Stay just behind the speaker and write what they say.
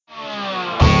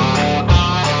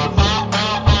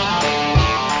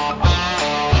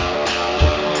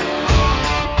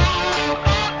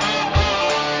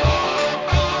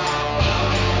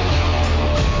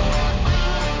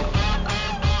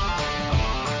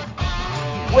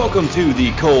Welcome to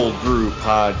the Cold Brew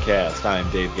Podcast. I'm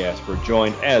Dave Gasper,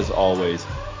 joined as always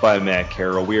by Matt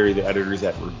Carroll. We are the editors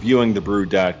at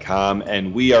reviewingthebrew.com,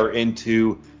 and we are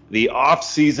into the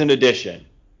off-season edition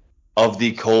of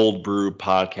the Cold Brew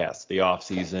Podcast. The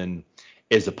off-season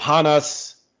is upon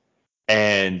us,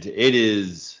 and it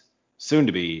is soon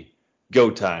to be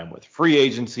go time with free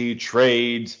agency,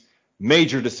 trades,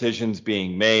 major decisions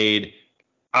being made,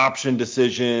 option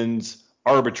decisions,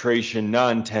 arbitration,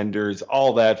 non-tenders,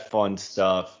 all that fun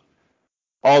stuff.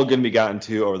 All going to be gotten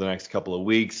to over the next couple of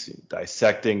weeks,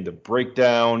 dissecting the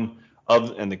breakdown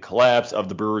of and the collapse of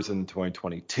the Brewers in the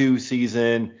 2022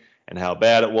 season and how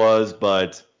bad it was.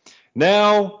 But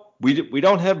now we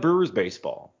don't have Brewers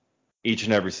baseball each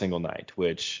and every single night,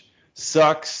 which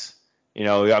sucks. You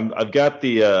know, I've got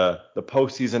the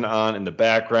postseason on in the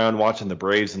background, watching the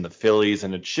Braves and the Phillies,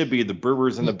 and it should be the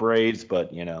Brewers and the Braves,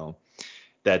 but you know,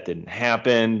 that didn't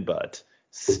happen. But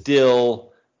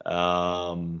still,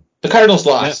 the Cardinals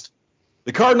lost.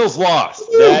 The Cardinals lost.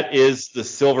 Woo! That is the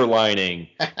silver lining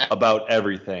about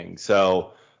everything.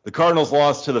 So the Cardinals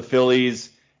lost to the Phillies,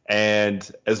 and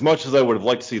as much as I would have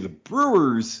liked to see the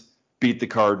Brewers beat the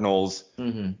Cardinals,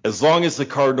 as long as the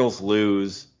Cardinals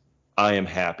lose, I am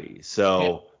happy. So,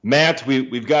 yeah. Matt,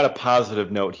 we've got a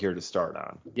positive note here to start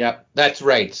on. Yep, that's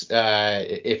right.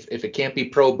 If it can't be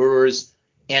pro-Brewers,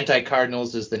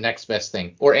 anti-Cardinals is the next best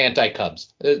thing. Or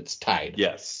anti-Cubs. It's tied.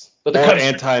 Yes. But the or Cubs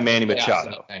anti-Manny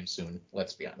Machado. Anytime soon,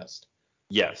 let's be honest.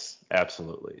 Yes,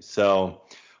 absolutely. So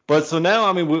now,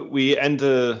 I mean, we end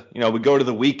to, we go to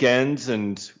the weekends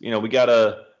and, we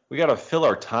gotta fill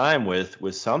our time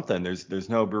with something. There's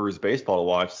no Brewers baseball to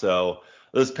watch. So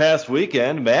this past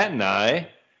weekend, Matt and I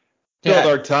filled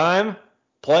our time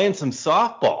playing some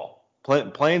softball,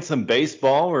 playing some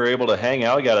baseball. We were able to hang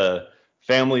out. I got a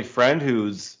family friend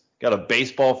who's got a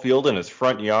baseball field in his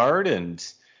front yard, and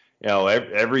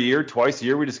every year, twice a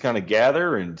year, we just kind of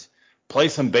gather and play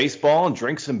some baseball and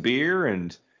drink some beer,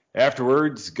 and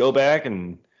afterwards go back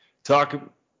and talk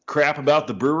crap about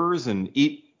the Brewers and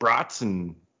eat brats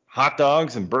and hot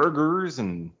dogs and burgers,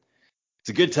 and it's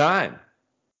a good time.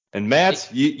 And Matt,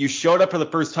 you showed up for the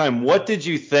first time. What did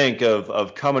you think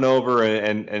of coming over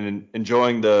and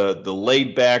enjoying the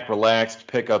laid back, relaxed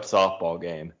pickup softball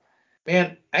game?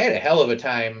 Man, I had a hell of a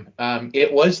time.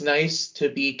 It was nice to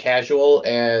be casual,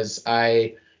 as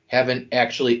I haven't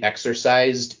actually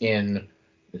exercised in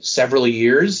several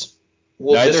years.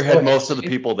 Neither had most of the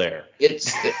people there. Yeah,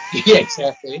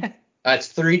 exactly. It's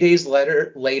 3 days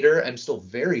later. I'm still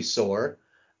very sore.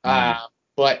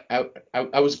 But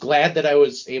I was glad that I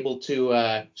was able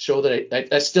to show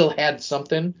that I still had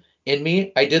something in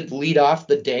me. I did lead off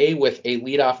the day with a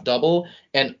leadoff double,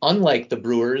 and unlike the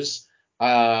Brewers,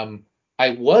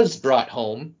 I was brought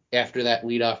home after that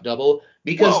leadoff double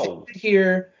because the kid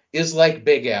here is like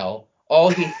Big Al. All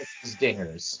he hits is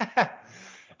dingers.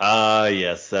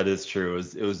 Yes, that is true.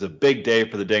 It was a big day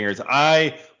for the dingers.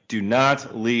 I do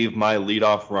not leave my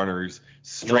leadoff runners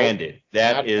stranded. Nope,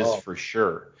 that is for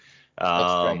sure.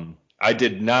 Right. I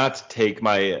did not take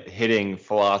my hitting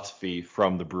philosophy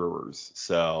from the Brewers,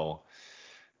 so.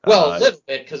 Well, a little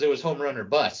bit, because it was home run or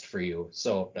bust for you.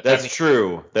 So that's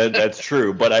true. That's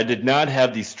true. But I did not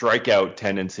have the strikeout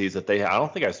tendencies that they have. I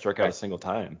don't think I struck out a single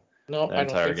time. No, that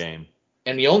entire game.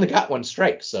 And you only got one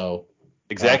strike, so.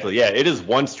 Exactly. Yeah, it is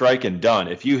one strike and done.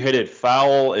 If you hit it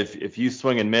foul, if you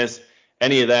swing and miss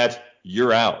any of that,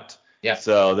 you're out. Yeah.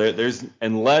 So there's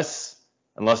unless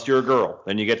you're a girl,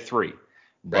 then you get 3. Right.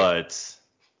 But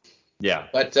yeah.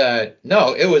 But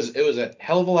no, it was a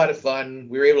hell of a lot of fun.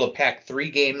 We were able to pack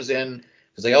 3 games in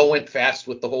because they all went fast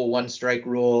with the whole 1 strike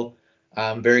rule.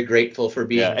 I'm very grateful for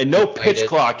being and no pitch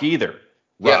clock either.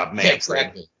 Rob Manfred. Yeah,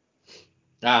 exactly.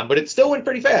 But it still went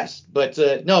pretty fast. But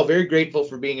no, very grateful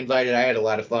for being invited. I had a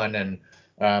lot of fun, and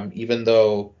even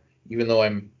though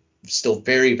I'm still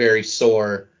very, very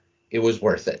sore, it was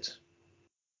worth it.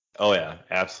 Oh yeah,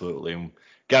 absolutely.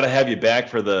 Got to have you back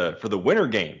for the winter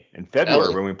game in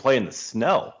February when we play in the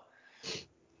snow.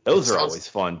 Those are always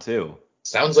fun too.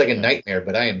 Sounds like a nightmare,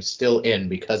 but I am still in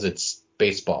because it's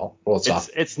baseball. Well,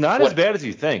 it's not as bad as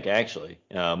you think, actually.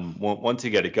 Once you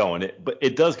get it going, but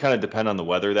it does kind of depend on the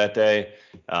weather that day.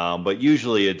 But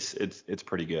usually it's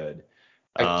pretty good.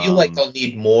 I feel like I'll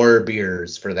need more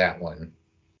beers for that one.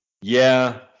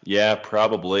 Yeah,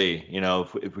 probably.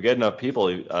 If we get enough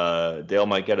people, Dale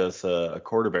might get us a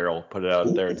quarter barrel, put it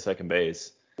out there at second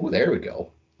base. Oh, there we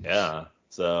go. Yeah,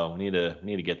 so we need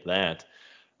to get that.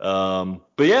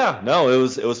 But yeah, no, it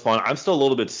was fun. I'm still a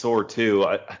little bit sore too.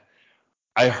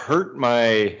 I hurt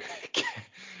my.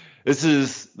 This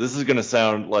is gonna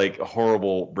sound like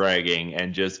horrible bragging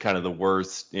and just kind of the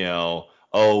worst,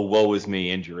 oh, woe is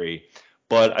me injury.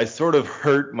 But I sort of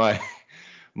hurt my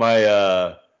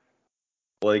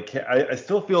like I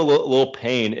still feel a little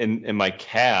pain in my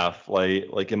calf,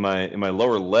 like in my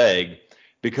lower leg,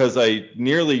 because I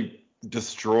nearly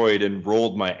destroyed and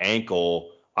rolled my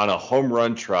ankle on a home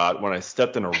run trot when I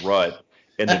stepped in a rut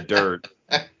in the dirt.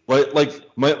 Like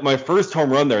my first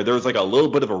home run there was like a little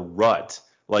bit of a rut,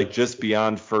 like just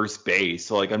beyond first base.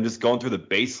 So like I'm just going through the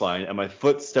baseline and my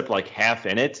foot stepped like half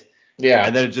in it, and Yeah.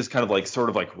 then it just kind of like sort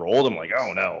of like rolled. I'm like,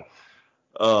 oh no.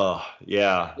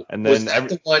 Yeah. And Was then that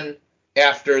the one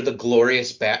after the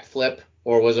glorious bat flip,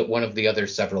 or was it one of the other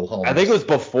several I think it homers? was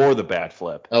before the bat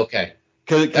flip. Okay.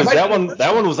 That Because might have that been the one first that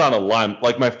one. one was on a line.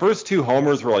 Like my first two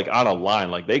homers were like on a line.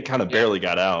 Like they kind of Yeah. barely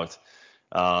got out.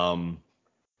 Um,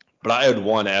 but I had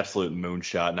one absolute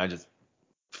moonshot and I just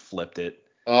flipped it.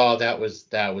 Oh, that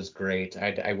was great.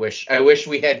 I wish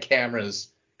we had cameras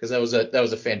because that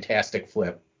was a fantastic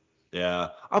flip. Yeah.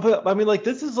 But I mean, like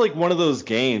this is like one of those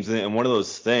games and one of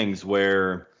those things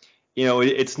where,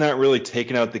 it's not really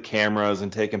taking out the cameras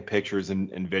and taking pictures and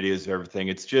videos of everything.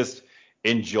 It's just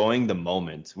enjoying the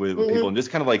moment with people Hmm. and just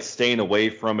kind of like staying away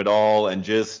from it all and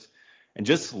just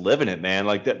living it, man.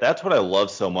 Like that's what I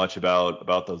love so much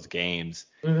about those games.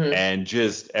 Hmm. And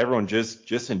just everyone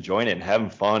just enjoying it and having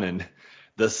fun and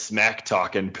the smack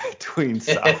talking between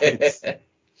sides.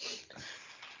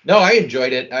 No, I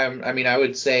enjoyed it. I mean, I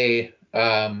would say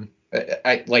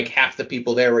I like half the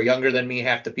people there were younger than me,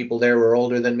 half the people there were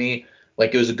older than me.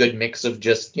 Like it was a good mix of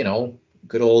just,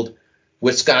 good old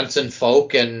Wisconsin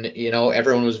folk, and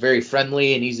everyone was very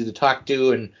friendly and easy to talk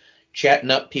to and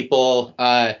chatting up people.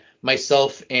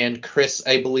 Myself and Chris,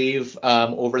 I believe,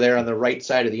 over there on the right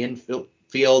side of the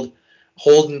infield,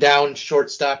 holding down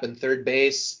shortstop and third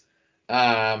base,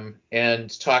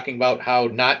 and talking about how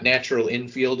not natural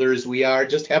infielders we are,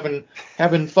 just having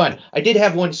fun. I did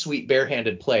have one sweet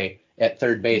barehanded play at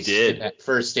third You base in did. that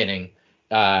first inning,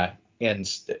 and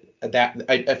that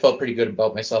I felt pretty good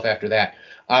about myself after that.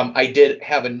 I did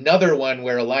have another one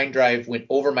where a line drive went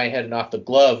over my head and off the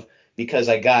glove because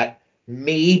I got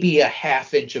maybe a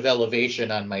half inch of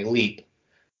elevation on my leap.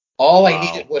 All I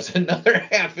needed Wow. was another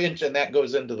half inch, and that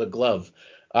goes into the glove.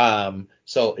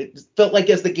 So it felt like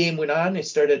as the game went on, it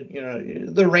started,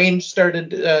 the range started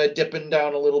dipping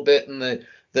down a little bit, and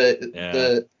Yeah.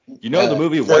 the The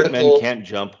movie White Men vertical. Can't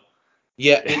Jump?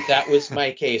 Yeah, that was my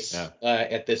Yeah. case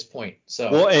at this point.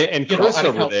 Well, So, and Chris on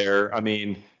over account. there, I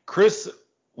mean, Chris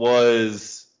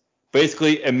was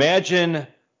basically imagine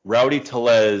Rowdy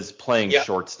Tellez playing Yep.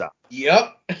 shortstop.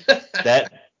 Yep.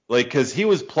 That like because he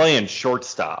was playing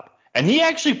shortstop and he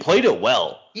actually played it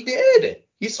well. He did.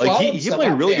 He Like he swallowed he some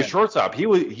played really good offhand. shortstop. He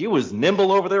was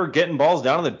nimble over there, getting balls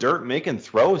down in the dirt, making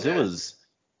throws. It Yeah. was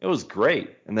it was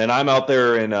great. And then I'm out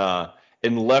there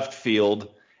in left field,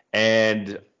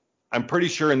 and I'm pretty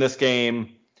sure in this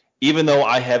game, even though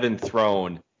I haven't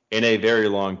thrown in a very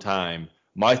long time,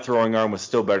 my throwing arm was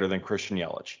still better than Christian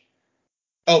Yelich.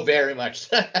 Oh, very much.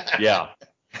 Yeah.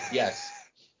 Yes.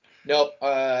 No,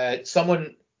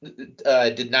 someone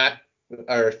did not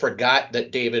or forgot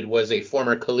that David was a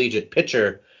former collegiate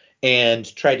pitcher and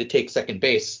tried to take second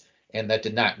base, and that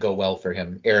did not go well for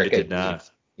him. Eric, It I did not. believe.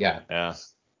 Yeah. Yeah.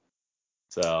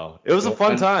 So it was a No,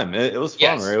 fun time. It was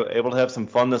fun. We yes. were able to have some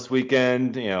fun this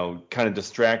weekend, kind of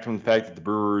distract from the fact that the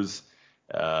Brewers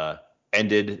uh,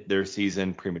 ended their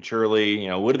season prematurely.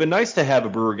 It would have been nice to have a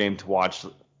Brewer game to watch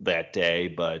that day,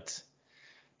 but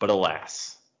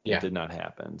alas, it Yeah. did not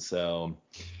happen. So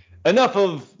enough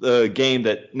of the game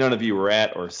that none of you were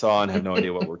at or saw and have no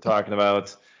idea what we're talking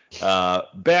about.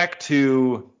 Back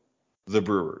to the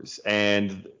Brewers.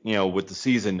 And, with the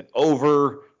season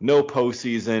over, no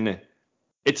postseason,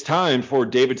 it's time for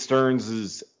David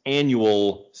Stearns'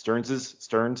 annual Stearns?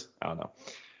 I don't know.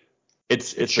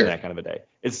 It's been Sure. that kind of a day.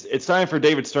 It's time for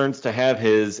David Stearns to have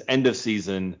his end of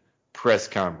season press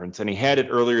conference, and he had it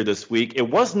earlier this week. It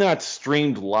was not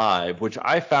streamed live, which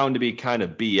I found to be kind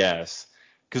of BS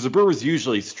because the Brewers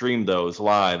usually stream those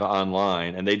live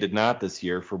online, and they did not this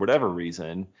year for whatever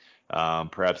reason.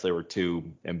 Perhaps they were too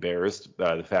embarrassed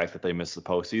by the fact that they missed the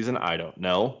postseason. I don't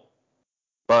know.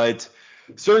 But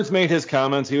Stearns made his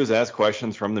comments. He was asked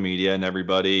questions from the media and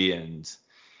everybody, and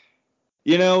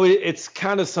it's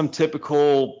kind of some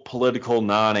typical political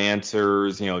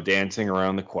non-answers, dancing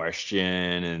around the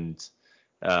question and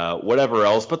whatever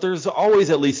else. But there's always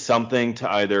at least something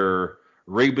to either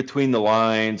read between the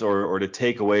lines or to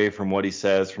take away from what he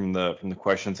says from the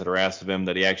questions that are asked of him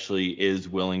that he actually is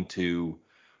willing to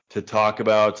talk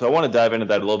about. So I want to dive into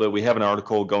that a little bit. We have an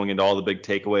article going into all the big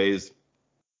takeaways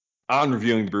on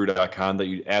reviewingthebrew.com that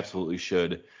you absolutely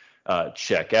should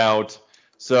check out.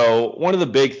 So one of the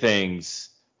big things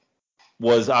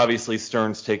was obviously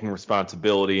Stearns taking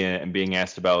responsibility and being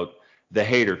asked about the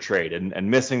Hader trade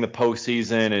and missing the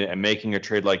postseason and making a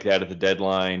trade like that at the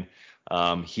deadline.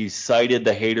 He cited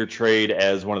the Hader trade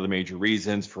as one of the major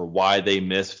reasons for why they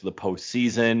missed the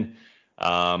postseason.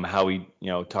 How he,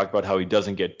 talked about how he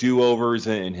doesn't get do-overs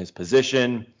in his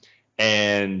position,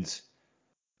 and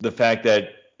the fact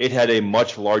that it had a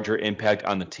much larger impact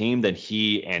on the team than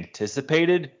he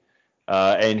anticipated.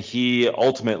 And he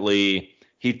ultimately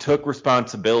he took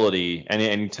responsibility and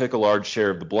he took a large share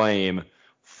of the blame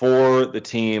for the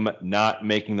team not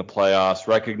making the playoffs,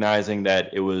 recognizing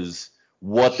that it was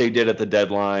what they did at the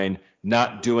deadline,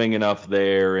 not doing enough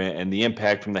there, and the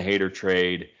impact from the Hader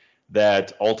trade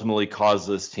that ultimately caused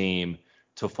this team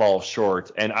to fall short.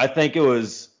 And I think it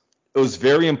was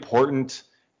very important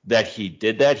that he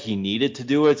did that. He needed to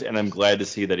do it, and I'm glad to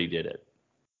see that he did it.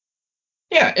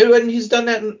 Yeah, and he's done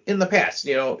that in the past.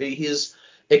 He's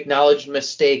acknowledged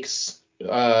mistakes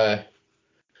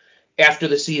after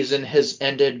the season has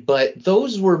ended, but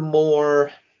those were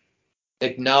more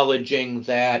acknowledging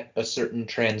that a certain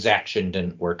transaction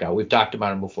didn't work out. We've talked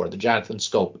about him before, the Jonathan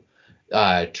Schoop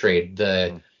trade,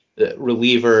 the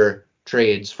reliever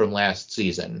trades from last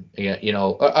season.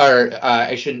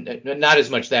 I shouldn't, not as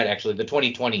much that actually. The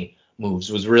 2020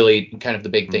 moves was really kind of the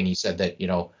big thing. He said that,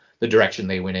 the direction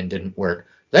they went in didn't work.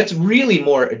 That's really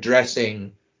more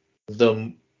addressing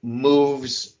the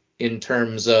moves in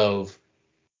terms of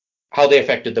how they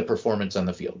affected the performance on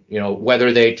the field,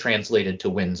 whether they translated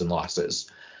to wins and losses.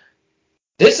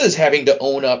 This is having to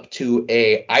own up to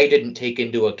I didn't take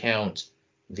into account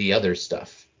the other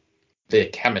stuff, the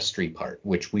chemistry part,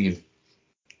 which we've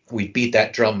beat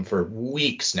that drum for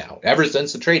weeks now, ever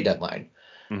since the trade deadline.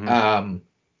 Mm-hmm.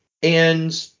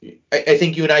 And I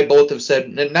think you and I both have said,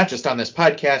 and not just on this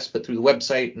podcast, but through the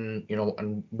website and,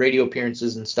 on radio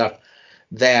appearances and stuff,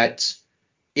 that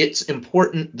it's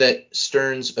important that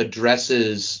Stearns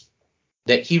addresses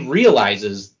that he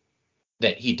realizes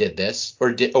that he did this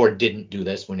or didn't do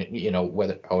this when didn't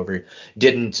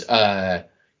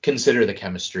consider the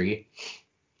chemistry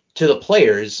to the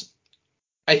players.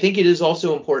 I think it is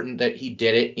also important that he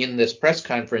did it in this press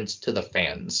conference to the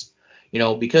fans,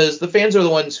 because the fans are the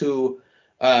ones who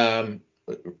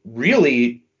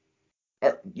really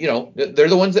are, they're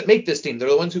the ones that make this team. They're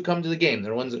the ones who come to the game.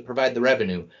 They're the ones that provide the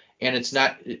revenue. And it's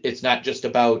not just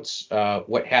about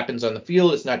what happens on the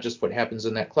field. It's not just what happens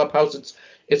in that clubhouse.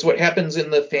 It's what happens in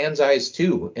the fans' eyes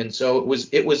too. And so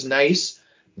it was nice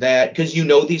that, because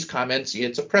these comments,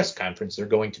 it's a press conference. They're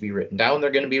going to be written down.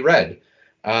 They're going to be read,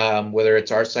 whether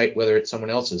it's our site, whether it's someone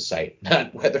else's site,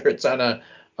 not whether it's on a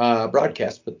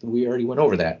broadcast. But we already went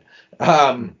over that.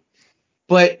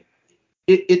 But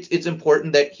it's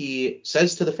important that he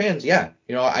says to the fans,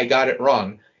 I got it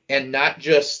wrong, and not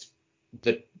just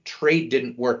the trade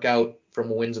didn't work out from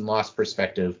a wins and loss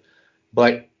perspective,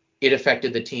 but it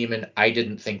affected the team, and I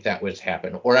didn't think that was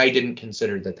happen, or I didn't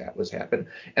consider that was happen.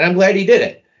 And I'm glad he did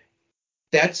it.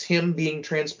 That's him being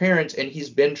transparent, and he's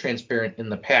been transparent in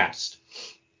the past.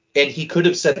 And he could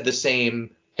have said the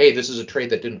same, hey, this is a trade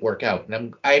that didn't work out.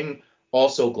 And I'm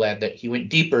also glad that he went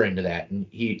deeper into that, and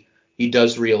he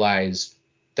does realize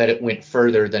that it went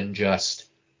further than just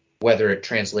whether it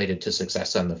translated to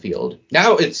success on the field.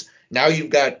 Now you've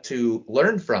got to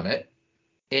learn from it,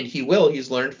 and he will.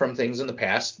 He's learned from things in the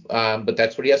past, but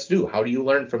that's what he has to do. How do you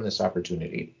learn from this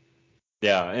opportunity?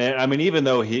 Yeah, and I mean, even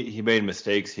though he made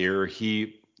mistakes here,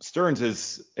 Stearns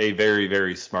is a very,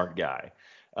 very smart guy,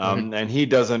 and he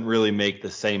doesn't really make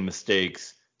the same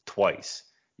mistakes twice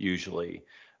usually.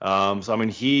 So I mean,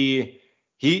 he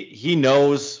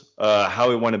knows how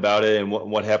he went about it, and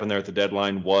what happened there at the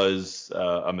deadline was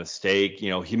a mistake.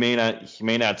 He may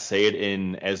not say it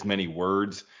in as many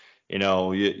words.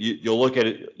 You'll look at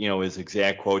it. His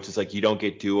exact quotes. It's like, you don't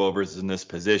get do-overs in this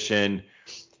position.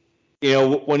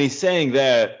 When he's saying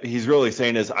that, he's really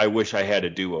saying is, I wish I had a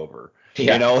do-over.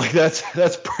 Yeah.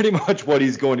 That's pretty much what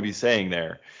he's going to be saying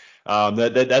there.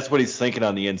 That's what he's thinking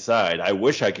on the inside. I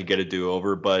wish I could get a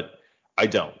do-over, but I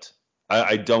don't.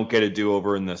 I don't get a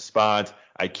do-over in this spot.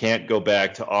 I can't go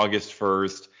back to August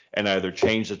 1st and either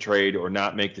change the trade or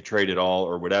not make the trade at all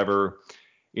or whatever.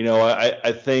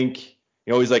 I think,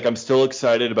 he's like, I'm still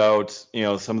excited about,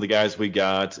 some of the guys we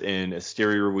got in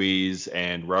Esteury Ruiz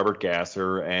and Robert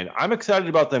Gasser, and I'm excited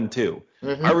about them too.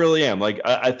 Mm-hmm. I really am. Like,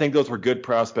 I think those were good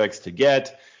prospects to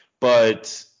get,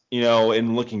 but,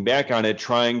 in looking back on it,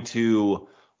 trying to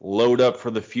load up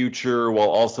for the future while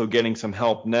also getting some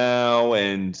help now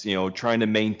and, trying to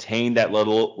maintain that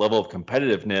level of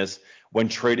competitiveness when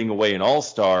trading away an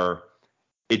all-star,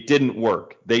 it didn't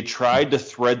work. They tried to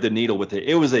thread the needle with it.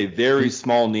 It was a very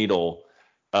small needle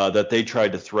that they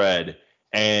tried to thread,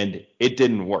 and it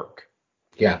didn't work.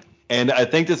 Yeah. And I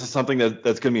think this is something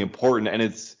that's going to be important, and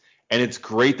it's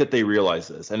great that they realize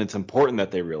this, and it's important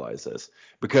that they realize this,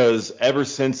 because ever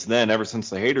since then, ever since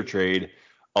the Hader trade,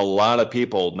 a lot of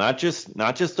people, not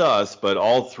just us, but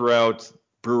all throughout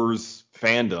Brewers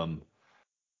fandom,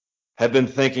 have been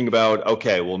thinking about,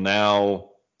 okay, well, now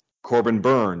Corbin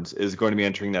Burns is going to be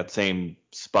entering that same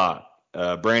spot.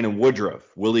 Brandon Woodruff,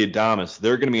 Willy Adames,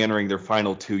 they're going to be entering their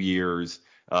final 2 years.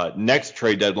 Next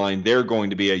trade deadline, they're going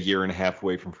to be a year and a half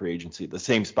away from free agency, the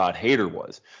same spot Hader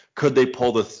was. Could they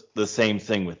pull the same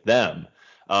thing with them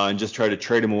and just try to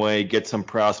trade them away, get some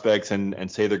prospects, and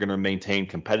say they're going to maintain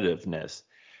competitiveness?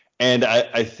 And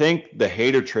I think the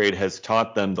Hader trade has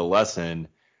taught them the lesson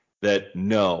that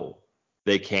no,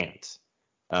 they can't.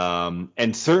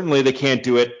 And certainly they can't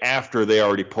do it after they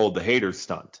already pulled the Hader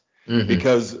stunt,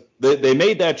 because they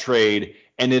made that trade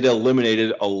and it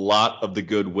eliminated a lot of the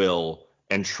goodwill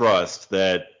and trust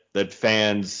that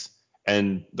fans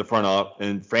and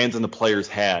fans and the players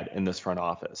had in this front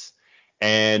office.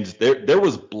 And there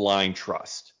was blind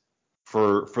trust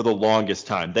for the longest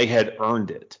time. They had earned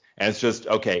it. And it's just,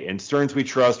 okay, in Stearns we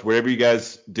trust. Whatever you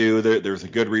guys do, there's a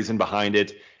good reason behind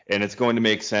it, and it's going to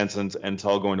make sense, and it's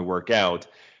all going to work out.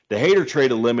 The Hader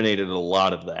trade eliminated a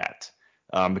lot of that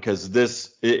because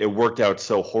it worked out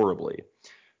so horribly.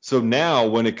 So now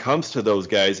when it comes to those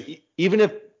guys, even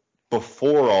if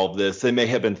before all of this they may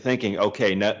have been thinking,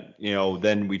 okay,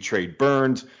 then we trade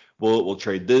Burns, we'll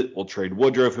trade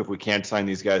Woodruff. If we can't sign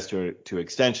these guys to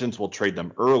extensions, we'll trade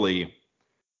them early.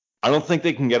 I don't think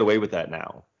they can get away with that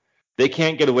now. They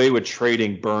can't get away with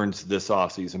trading Burns this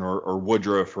offseason or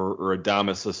Woodruff or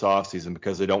Adames this offseason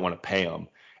because they don't want to pay them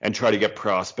and try to get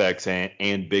prospects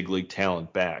and big league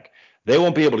talent back. They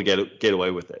won't be able to get away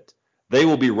with it. They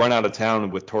will be run out of town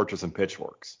with torches and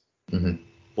pitchforks,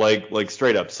 like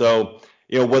straight up. So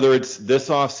whether it's this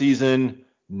offseason,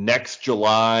 next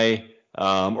July,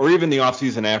 or even the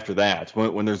offseason after that,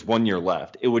 when there's 1 year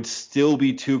left, it would still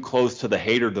be too close to the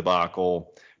Hader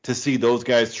debacle to see those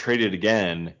guys traded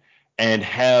again and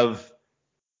have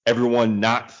everyone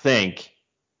not think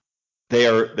they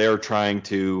are trying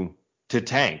to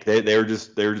tank. They're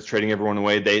just trading everyone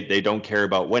away. They don't care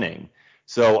about winning.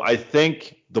 So I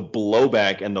think the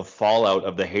blowback and the fallout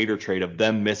of the Hader trade, of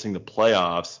them missing the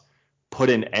playoffs, put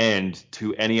an end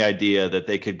to any idea that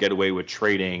they could get away with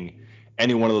trading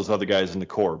any one of those other guys in the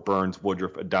core, Burns,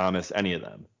 Woodruff, Adames, any of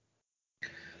them.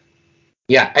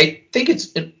 Yeah, I think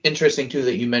it's interesting too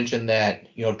that you mentioned that,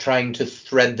 trying to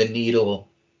thread the needle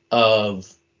of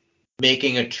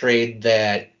making a trade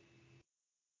that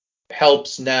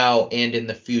helps now and in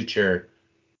the future,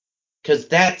 because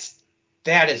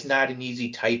that is not an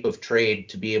easy type of trade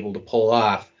to be able to pull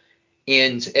off.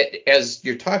 And as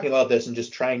you're talking about this and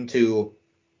just trying to,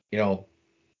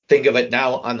 think of it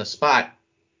now on the spot,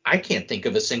 I can't think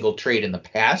of a single trade in the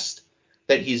past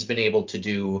that he's been able to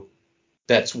do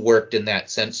that's worked in that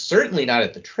sense. Certainly not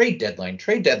at the trade deadline.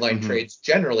 Trade deadline trades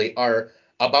generally are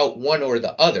about one or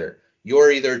the other.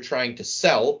 You're either trying to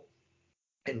sell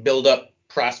and build up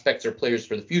prospects or players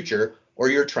for the future, or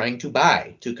you're trying to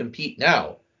buy to compete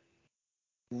now.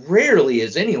 Rarely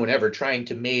is anyone ever trying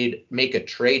to make a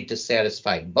trade to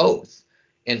satisfy both.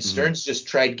 And Stearns just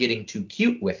tried getting too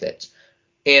cute with it.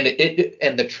 And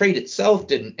the trade itself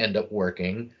didn't end up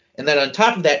working. And then on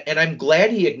top of that, and I'm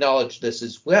glad he acknowledged this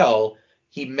as well,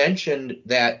 he mentioned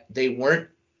that they weren't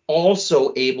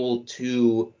also able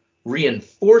to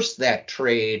reinforce that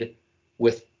trade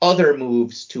with other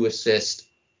moves to assist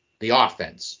the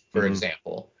offense, for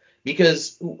example.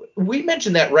 Because we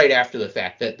mentioned that right after the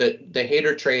fact, that the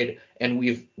Hader trade, and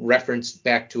we've referenced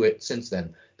back to it since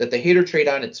then, that the Hader trade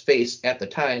on its face at the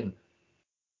time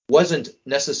wasn't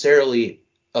necessarily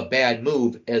a bad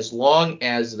move as long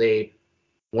as they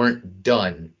weren't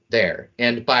done there.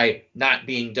 And by not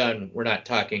being done, we're not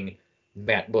talking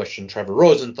Matt Bush and Trevor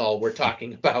Rosenthal. We're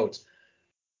talking about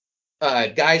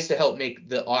guys to help make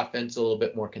the offense a little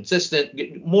bit more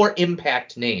consistent, more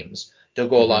impact names to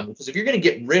go along. Because if you're going to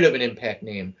get rid of an impact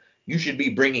name, you should be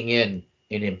bringing in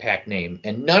an impact name.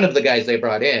 And none of the guys they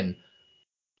brought in,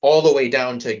 all the way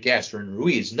down to Gasser and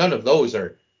Ruiz, none of those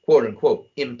are quote unquote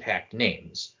impact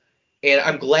names. And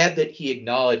I'm glad that he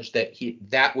acknowledged that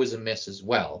that was a miss as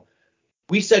well.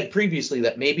 We said previously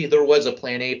that maybe there was a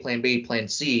plan A, plan B, plan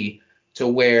C, to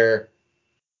where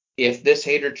if this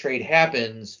Hader trade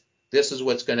happens, this is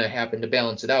what's going to happen to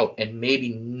balance it out. And maybe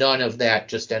none of that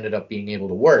just ended up being able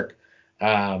to work.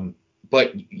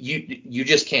 But you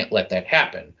just can't let that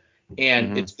happen.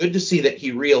 And it's good to see that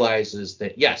he realizes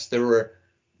that, yes, there were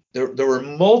there were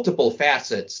multiple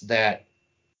facets that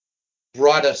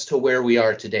brought us to where we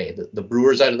are today. The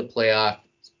Brewers out of the playoff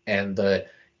and the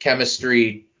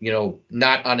chemistry,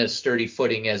 not on as sturdy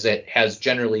footing as it has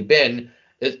generally been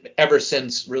ever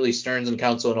since really Stearns and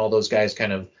Counsell and all those guys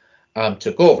kind of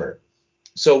took over.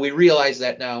 So we realize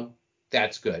that now.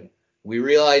 That's good. We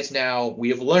realize now we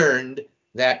have learned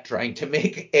that trying to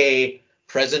make a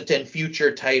present and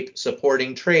future type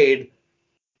supporting trade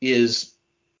is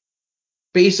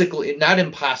basically not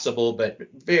impossible, but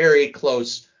very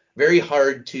close, very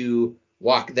hard to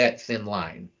walk that thin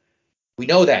line. We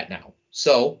know that now.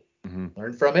 So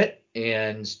learn from it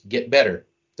and get better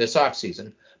this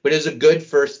offseason. But it's a good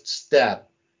first step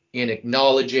in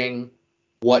acknowledging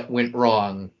what went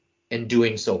wrong and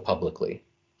doing so publicly.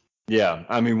 Yeah,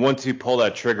 I mean, once you pull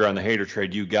that trigger on the Hader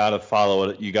trade, you got to follow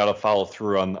it. You got to follow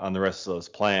through on the rest of those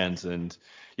plans. And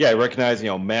yeah, I recognize,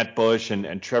 Matt Bush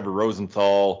and Trevor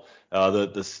Rosenthal,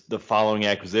 the following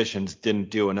acquisitions didn't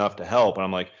do enough to help. And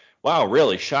I'm like, wow,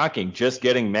 really shocking. Just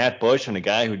getting Matt Bush and a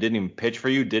guy who didn't even pitch for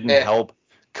you didn't help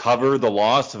cover the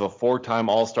loss of a 4-time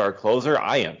All-Star closer.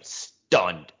 I am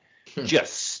stunned,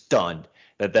 just stunned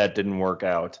that didn't work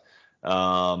out.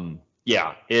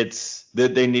 Yeah, it's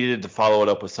they needed to follow it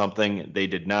up with something. They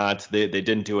did not. They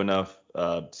didn't do enough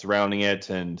surrounding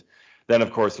it. And then,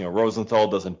 of course, Rosenthal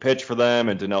doesn't pitch for them,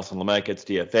 and Dinelson Lamet gets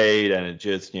DFA'd, and it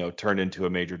just turned into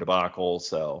a major debacle.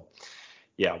 So,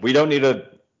 yeah, we don't need to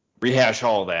rehash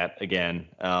all of that again.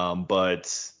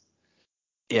 But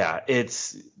yeah,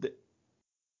 it's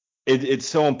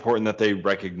so important that they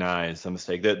recognize a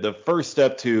mistake. The first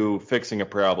step to fixing a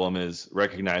problem is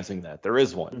recognizing that there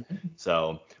is one. Mm-hmm.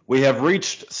 So we have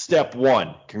reached step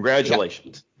one.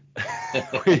 Congratulations.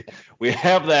 Yeah. we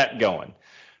have that going.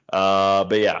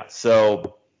 But yeah,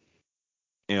 so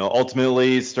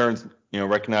ultimately Stearns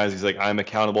recognizes he's like, I'm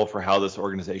accountable for how this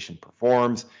organization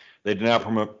performs. They did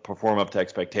not perform up to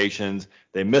expectations.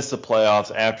 They missed the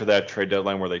playoffs after that trade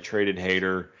deadline where they traded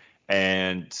Hader.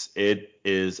 And it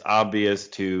is obvious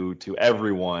to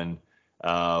everyone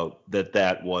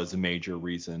that was a major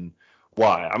reason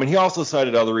why. I mean, he also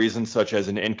cited other reasons, such as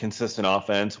an inconsistent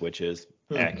offense, which is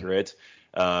accurate,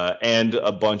 and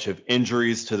a bunch of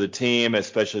injuries to the team,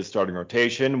 especially the starting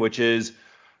rotation, which is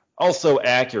also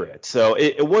accurate. So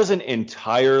it wasn't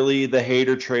entirely the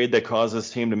Hader trade that caused this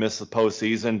team to miss the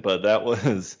postseason, but that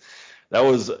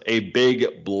was a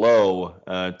big blow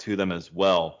to them as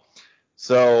well.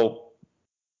 So,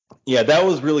 yeah, that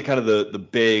was really kind of the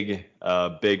big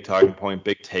talking point,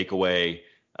 big takeaway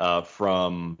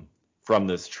from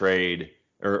this trade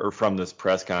or from this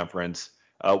press conference.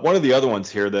 One of the other ones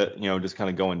here that just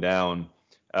kind of going down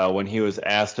when he was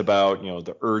asked about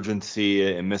the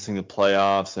urgency and missing the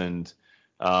playoffs and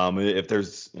if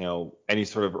there's any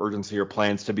sort of urgency or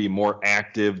plans to be more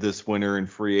active this winter in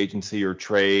free agency or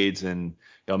trades and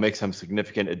make some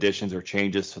significant additions or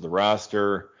changes to the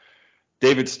roster.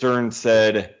 David Stearns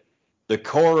said, the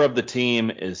core of the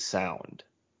team is sound.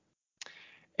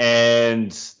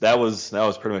 And that was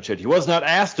pretty much it. He was not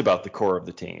asked about the core of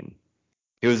the team.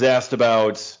 He was asked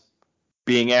about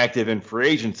being active in free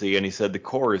agency, and he said the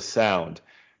core is sound.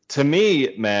 To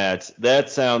me, Matt,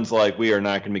 that sounds like we are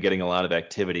not going to be getting a lot of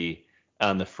activity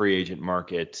on the free agent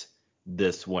market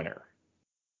this winter.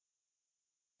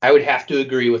 I would have to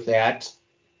agree with that,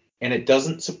 and it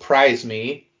doesn't surprise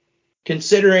me,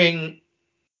 considering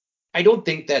I don't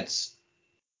think that's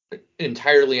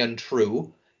entirely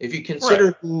untrue. If you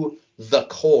consider who the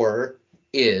core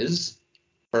is,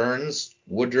 Burns,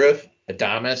 Woodruff,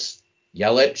 Adames,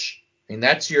 Yelich, I mean,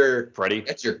 that's your Freddie.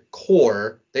 That's your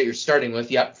core that you're starting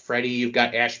with. Yep, Freddie, you've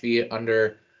got Ashby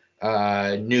under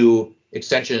new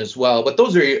extension as well. But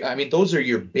those are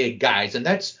your big guys, and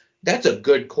that's a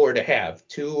good core to have.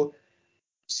 2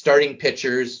 starting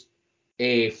pitchers,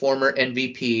 a former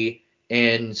MVP,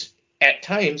 and at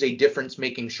times a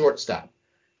difference-making shortstop.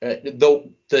 Though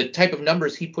the type of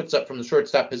numbers he puts up from the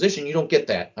shortstop position, you don't get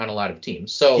that on a lot of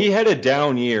teams. So he had a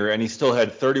down year, and he still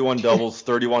had 31 doubles,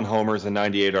 31 homers, and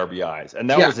 98 RBIs, and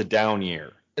that was a down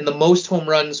year. And the most home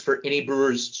runs for any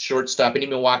Brewers shortstop, any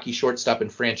Milwaukee shortstop in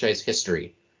franchise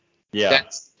history. Yeah,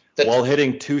 that's while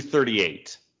hitting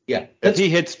 238. Yeah, if he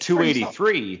hits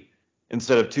 283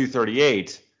 instead of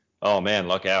 238, oh man,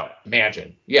 look out!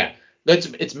 Imagine, yeah.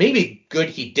 It's maybe good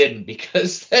he didn't,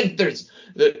 because then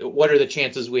what are the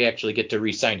chances we actually get to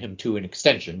re-sign him to an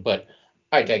extension? But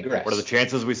I digress. What are the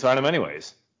chances we sign him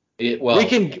anyways?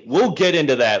 We'll get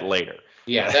into that later.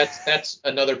 Yeah, that's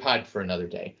another pod for another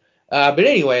day. But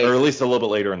anyway, or at least a little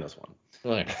bit later in this one.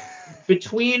 Right.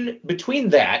 Between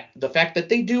that, the fact that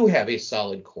they do have a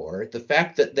solid core, the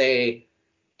fact that they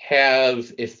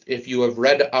have, if you have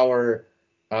read our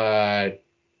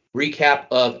recap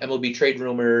of MLB trade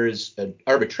rumors,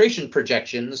 arbitration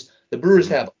projections. The Brewers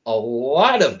have a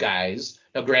lot of guys.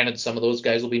 Now, granted, some of those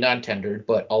guys will be non-tendered,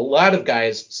 but a lot of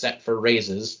guys set for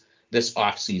raises this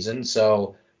offseason.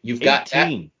 So you've got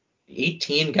 18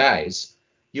 guys.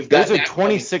 You've got There's a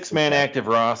 26-man active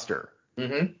roster.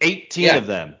 18 of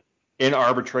them in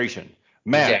arbitration.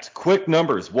 Matt, quick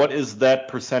numbers. What is that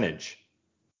percentage?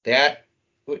 Are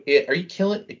you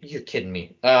killing? You're kidding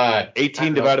me.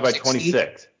 18 divided by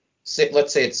 26.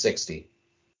 Let's say it's 60.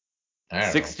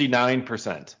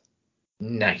 69%.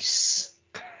 Nice.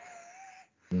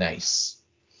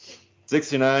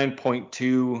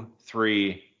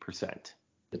 69.23%.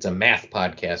 It's a math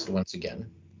podcast once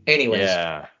again. Anyways.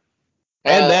 Yeah.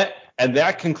 And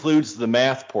that concludes the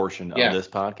math portion of this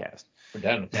podcast. We're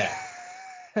done with that.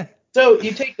 So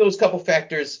you take those couple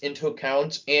factors into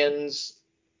account, and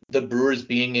the Brewers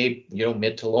being a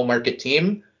mid to low market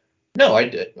team, no,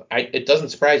 it doesn't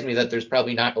surprise me that there's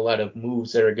probably not a lot of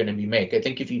moves that are going to be made. I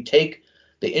think if you take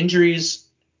the injuries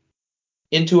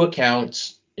into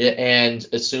account and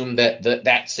assume that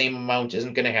that same amount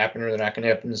isn't going to happen, or they're not going to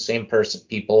happen to the same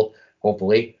people,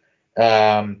 hopefully.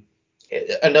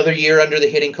 Another year under the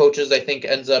hitting coaches, I think,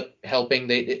 ends up helping.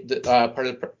 Part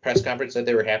of the press conference said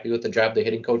they were happy with the job the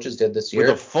hitting coaches did this year.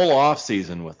 With a full off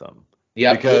season with them.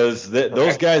 Yeah. Because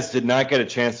those guys did not get a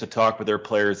chance to talk with their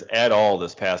players at all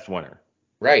this past winter.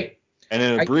 Right. And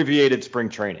an abbreviated spring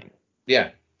training. Yeah.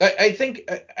 I think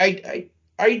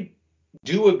I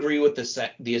do agree with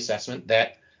the assessment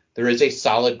that there is a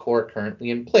solid core currently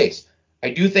in place. I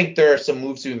do think there are some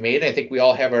moves to be made. I think we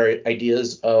all have our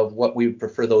ideas of what we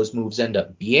prefer those moves end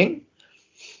up being.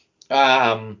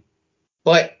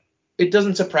 But it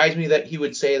doesn't surprise me that he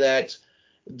would say that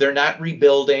they're not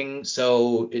rebuilding,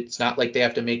 so it's not like they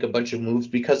have to make a bunch of moves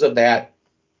because of that.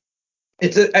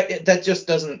 It's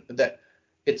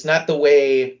not the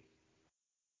way.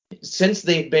 Since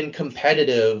they've been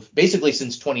competitive, basically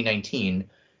since 2019,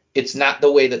 it's not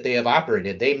the way that they have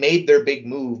operated. They made their big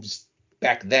moves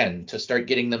back then to start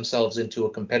getting themselves into a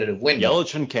competitive window.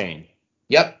 Yelich and Kane.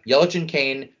 Yep, Yelich and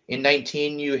Kane. In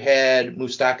 19, you had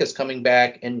Moustakas coming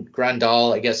back and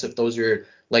Grandal. I guess if those are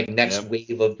like next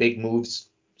wave of big moves,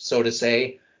 so to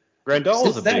say. Grandal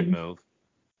was a big move.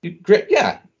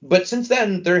 Yeah, but since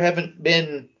then, there haven't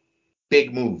been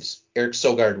big moves. Eric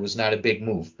Sogard was not a big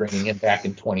move, bringing him back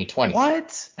in 2020.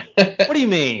 What? What do you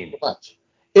mean?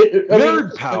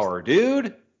 Nerd power,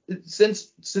 dude.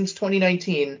 Since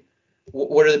 2019,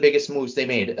 what are the biggest moves they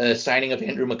made? A signing of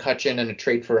Andrew McCutchen and a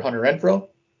trade for Hunter Renfroe?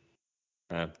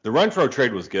 The Renfroe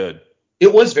trade was good.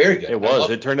 It was very good. It was.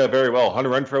 It turned out very well. Hunter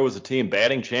Renfroe was a team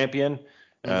batting champion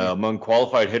among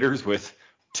qualified hitters with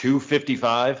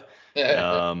 255.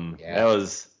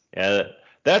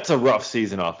 That's a rough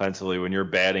season offensively when your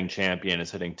batting champion is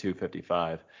hitting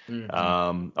 255.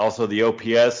 Also the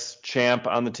OPS champ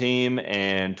on the team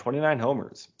and 29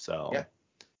 homers. So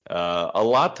a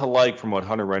lot to like from what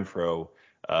Hunter Renfroe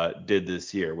did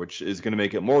this year, which is going to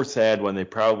make it more sad when they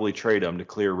probably trade him to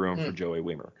clear room for Joey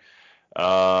Wiemer.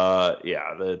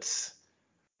 That's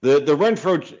the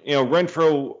Renfroe.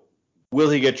 Renfroe,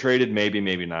 will he get traded? Maybe,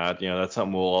 maybe not. That's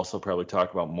something we'll also probably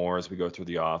talk about more as we go through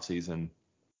the offseason.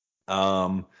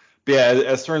 But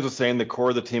as Stearns was saying, the core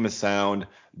of the team is sound.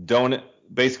 Don't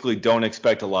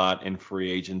expect a lot in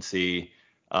free agency.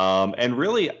 And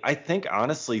really, I think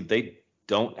honestly they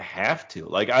don't have to.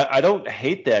 Like I don't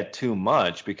hate that too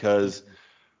much because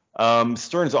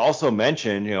Stearns also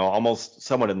mentioned, almost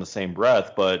somewhat in the same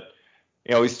breath, but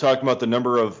he's talking about the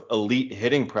number of elite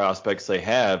hitting prospects they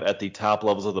have at the top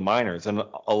levels of the minors, and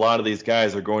a lot of these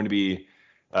guys are going to be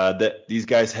that these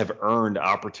guys have earned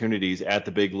opportunities at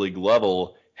the big league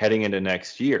level heading into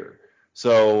next year.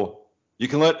 So you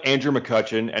can let Andrew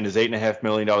McCutchen and his $8.5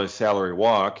 million salary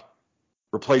walk,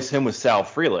 replace him with Sal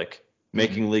Frelick,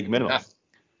 making league minimum.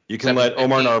 You can let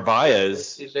Omar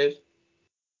Narvaez.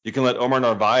 You can let Omar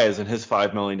Narvaez and his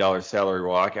 $5 million salary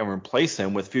walk and replace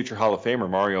him with future Hall of Famer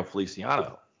Mario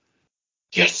Feliciano.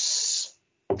 Yes.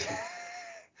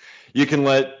 You can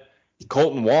let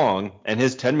Colton Wong and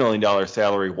his $10 million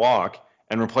salary walk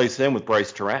and replace him with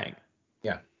Bryce Terang.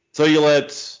 Yeah. So you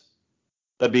let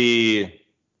that be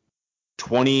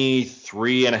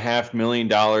 $23.5 million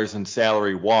in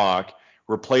salary walk,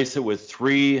 replace it with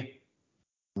three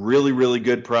really, really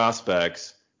good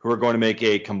prospects who are going to make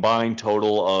a combined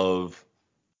total of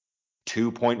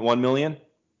 $2.1 million.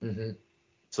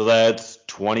 So that's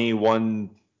 $21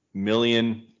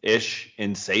 million-ish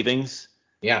in savings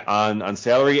on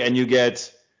salary. And you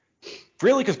get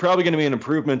Frelick is probably going to be an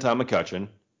improvement on McCutchen.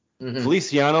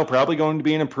 Feliciano probably going to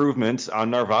be an improvement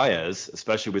on Narvaez,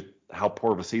 especially with how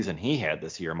poor of a season he had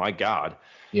this year. My God.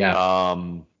 Yeah.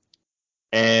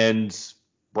 And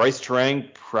Bryce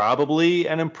Terang, probably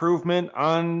an improvement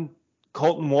on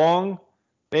Colton Wong.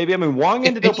 Maybe. I mean, Wong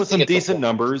ended up with some decent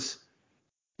numbers.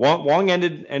 Wong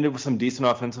ended with some decent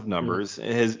offensive numbers.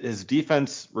 His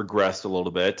defense regressed a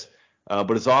little bit, but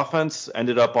his offense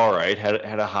ended up all right.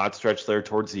 Had a hot stretch there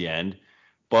towards the end,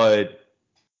 but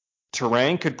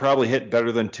Terang could probably hit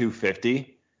better than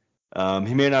 250.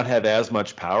 He may not have as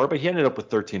much power, but he ended up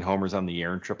with 13 homers on the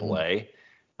year in AAA.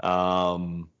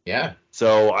 Yeah.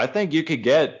 So I think you could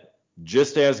get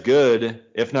just as good,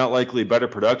 if not likely better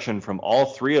production from all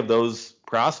three of those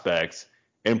prospects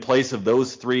in place of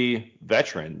those three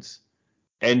veterans,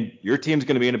 and your team's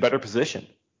going to be in a better position.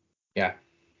 Yeah.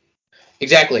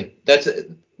 Exactly.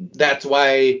 That's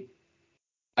why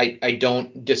I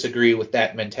don't disagree with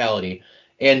that mentality.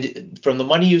 And from the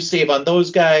money you save on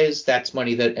those guys, that's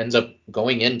money that ends up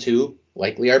going into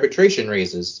likely arbitration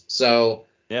raises. So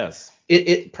yes,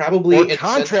 it probably or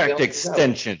contract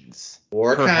extensions,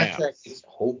 or perhaps. contract,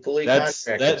 hopefully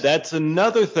that's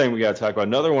another thing we got to talk about.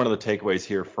 Another one of the takeaways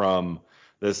here from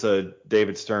this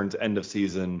David Stearns end of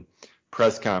season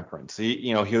press conference.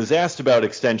 He was asked about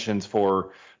extensions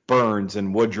for Burns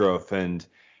and Woodruff, and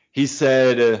he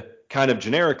said kind of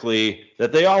generically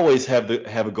that they always have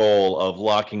a goal of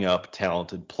locking up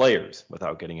talented players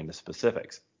without getting into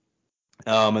specifics,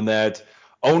 and that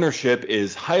ownership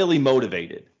is highly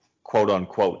motivated, quote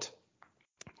unquote,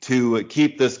 to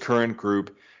keep this current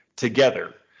group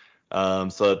together.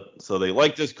 So they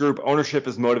like this group. Ownership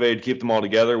is motivated to keep them all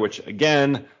together, which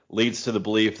again leads to the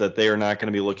belief that they are not going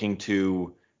to be looking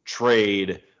to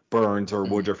trade Burns or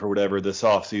Woodruff or whatever this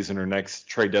offseason or next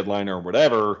trade deadline or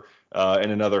whatever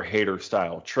in another Hader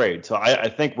style trade. So I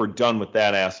think we're done with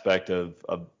that aspect of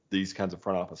these kinds of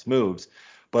front office moves.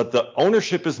 But the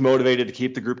ownership is motivated to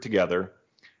keep the group together,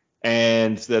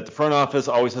 and that the front office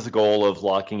always has a goal of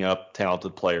locking up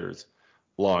talented players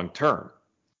long term.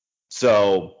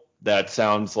 So that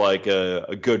sounds like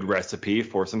a good recipe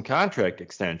for some contract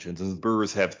extensions. And the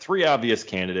Brewers have three obvious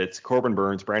candidates: Corbin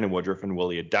Burns, Brandon Woodruff, and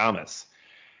Willy Adames.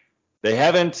 They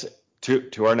haven't,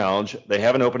 to our knowledge, they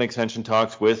haven't opened extension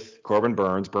talks with Corbin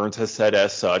Burns. Burns has said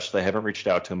as such. They haven't reached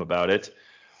out to him about it.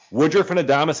 Woodruff and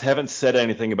Adames haven't said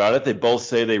anything about it. They both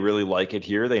say they really like it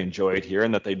here, they enjoy it here,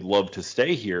 and that they'd love to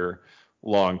stay here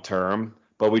long term.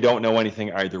 But we don't know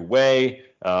anything either way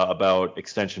about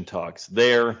extension talks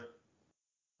there.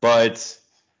 But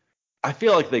I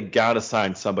feel like they got to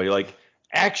sign somebody. Like,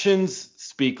 actions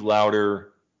speak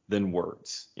louder than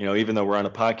words. Even though we're on a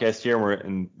podcast here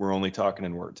and we're only talking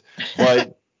in words.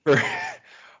 But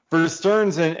for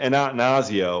Stearns and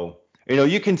Attanasio,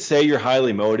 you can say you're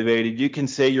highly motivated. You can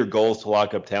say your goal is to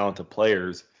lock up talented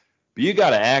players, but you got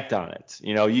to act on it.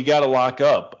 You got to lock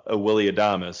up a Willy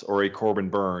Adames or a Corbin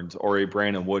Burns or a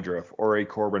Brandon Woodruff or a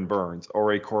Corbin Burns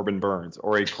or a Corbin Burns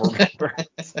or a Corbin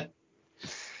Burns.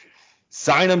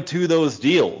 Sign them to those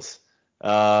deals.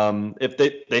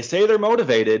 If they say they're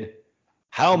motivated,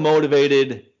 how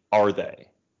motivated are they?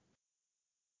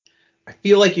 I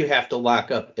feel like you have to lock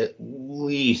up at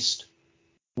least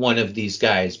one of these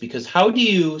guys, because how do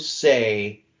you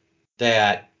say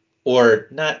that, or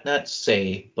not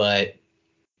say, but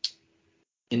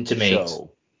intimate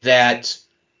that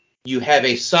you have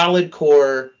a solid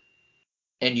core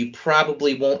and you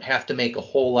probably won't have to make a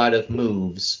whole lot of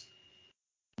moves,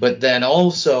 but then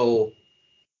also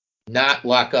not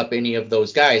lock up any of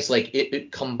those guys? Like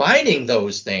combining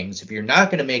those things, if you're not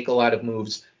going to make a lot of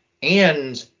moves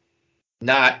and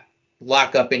not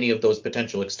lock up any of those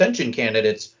potential extension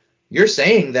candidates, you're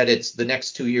saying that it's the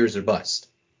next 2 years or bust,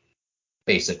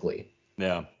 basically.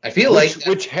 Yeah. I feel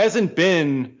which hasn't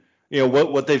been,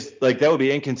 what they've, like, that would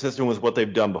be inconsistent with what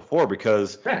they've done before,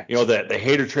 because, correct. The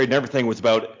Hader trade and everything was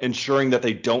about ensuring that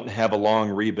they don't have a long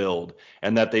rebuild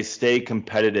and that they stay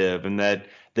competitive and that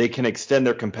they can extend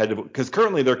their competitive, because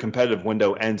currently their competitive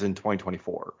window ends in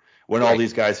 2024 when all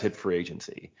these guys hit free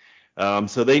agency.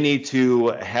 So they need to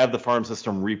have the farm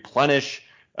system replenish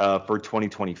for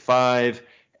 2025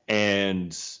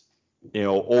 and,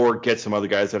 or get some other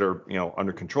guys that are,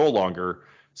 under control longer.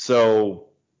 So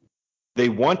they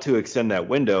want to extend that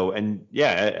window. And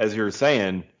yeah, as you were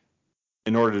saying,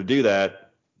 in order to do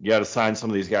that, you got to sign some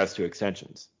of these guys to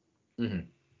extensions. Mm-hmm.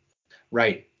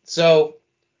 Right. So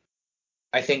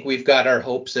I think we've got our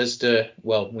hopes as to,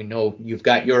 well, we know you've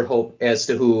got your hope as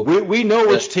to who we know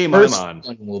which team I'm on.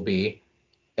 One will be,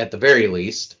 at the very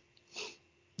least.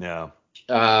 Yeah.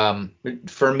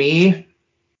 For me,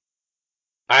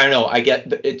 I don't know. I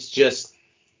get, it's just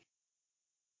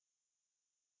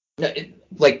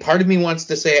like, part of me wants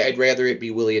to say I'd rather it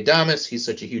be Willy Adames. He's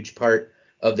such a huge part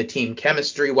of the team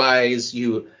chemistry wise.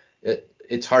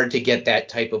 It's hard to get that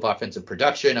type of offensive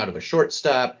production out of a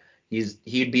shortstop.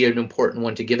 He'd be an important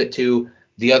one to give it to.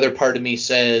 The other part of me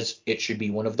says it should be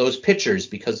one of those pitchers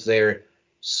because they're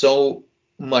so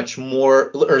much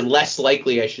more or less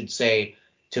likely, I should say,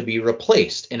 to be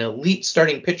replaced. An elite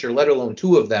starting pitcher, let alone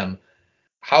two of them.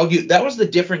 That was the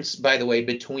difference, by the way,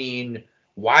 between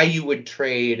why you would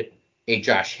trade a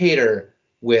Josh Hader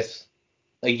with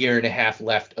a year and a half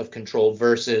left of control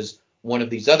versus one of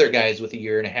these other guys with a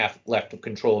year and a half left of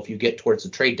control if you get towards the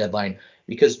trade deadline.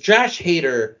 Because Josh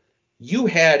Hader, you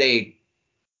had a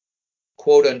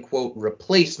quote unquote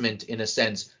replacement in a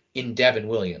sense in Devin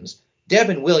Williams.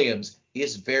 Devin Williams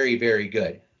is very, very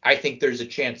good. I think there's a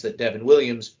chance that Devin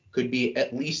Williams could be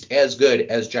at least as good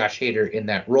as Josh Hader in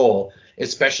that role,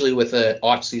 especially with an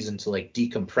offseason to like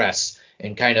decompress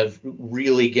and kind of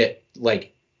really get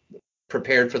like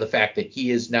prepared for the fact that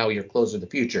he is now your closer of the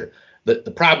future.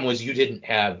 The problem was you didn't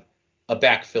have a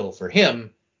backfill for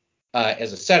him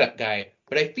as a setup guy,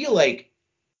 but I feel like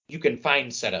you can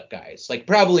find setup guys, like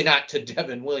probably not to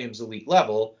Devin Williams elite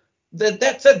level.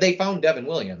 That said, they found Devin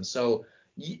Williams, so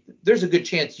there's a good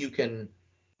chance you can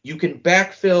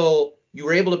backfill. You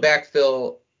were able to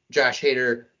backfill Josh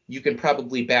Hader. You can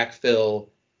probably backfill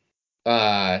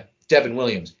Devin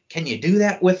Williams. Can you do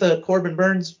that with a Corbin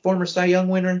Burns, former Cy Young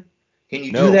winner? Can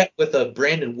you do that with a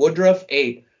Brandon Woodruff,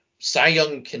 a Cy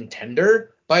Young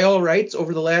contender by all rights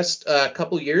over the last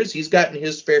couple years? He's gotten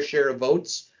his fair share of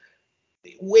votes.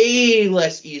 Way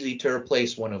less easy to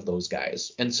replace one of those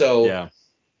guys. And so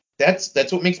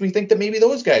that's what makes me think that maybe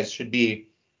those guys should be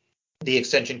the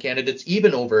extension candidates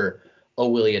even over a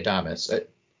Willy Adames.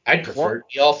 I'd prefer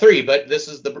all three, but this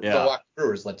is the Milwaukee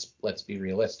Brewers. Let's be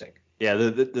realistic. Yeah,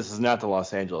 this is not the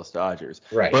Los Angeles Dodgers.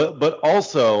 Right. But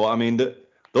also, I mean,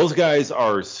 those guys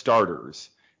are starters,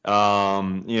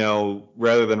 rather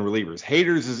than relievers.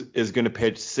 Hader is going to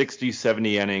pitch 60,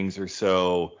 70 innings or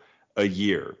so a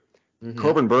year. Mm-hmm.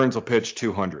 Corbin Burns will pitch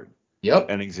 200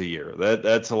 innings a year.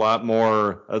 That's a lot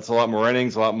more. That's a lot more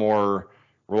innings, a lot more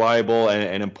reliable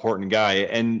and important guy.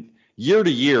 And year to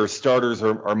year, starters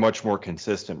are much more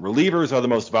consistent. Relievers are the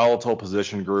most volatile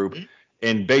position group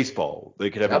in baseball. They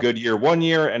could have a good year one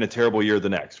year and a terrible year the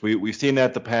next. We've seen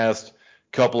that the past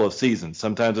couple of seasons.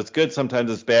 Sometimes it's good,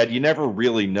 sometimes it's bad. You never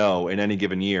really know in any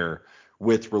given year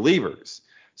with relievers.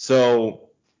 So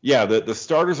yeah, the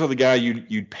starters are the guy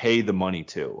you'd pay the money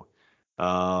to.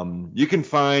 You can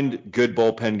find good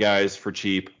bullpen guys for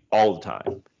cheap all the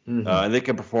time, and they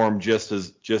can perform just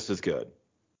as good.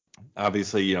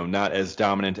 Obviously, not as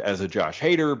dominant as a Josh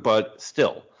Hader, but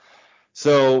still.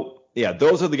 So yeah,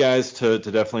 those are the guys to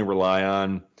definitely rely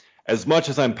on. As much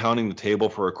as I'm pounding the table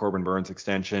for a Corbin Burns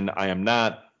extension, I am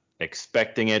not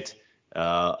expecting it.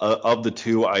 Of the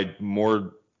two, I'd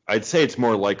say it's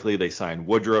more likely they sign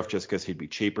Woodruff just because he'd be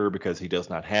cheaper because he does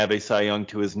not have a Cy Young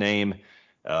to his name.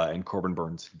 And Corbin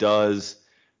Burns does.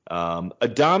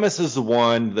 Adames is the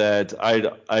one that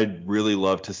I'd really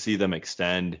love to see them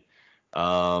extend.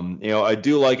 I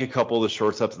do like a couple of the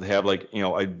shortstops that they have. Like,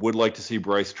 I would like to see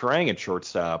Bryce Trang at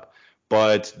shortstop,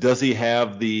 but does he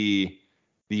have the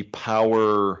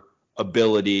power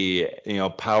ability,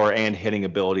 power and hitting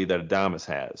ability that Adames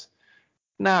has?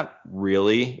 Not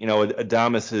really.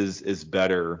 Adames is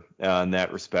better in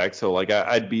that respect. So like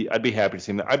I'd be happy to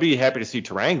see him. I'd be happy to see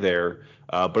Terang there,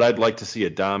 but I'd like to see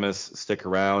Adames stick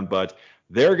around. But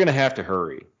they're going to have to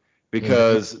hurry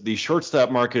because the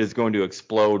shortstop market is going to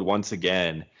explode once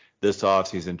again this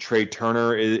offseason. Trey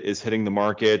Turner is hitting the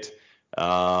market.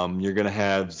 You're going to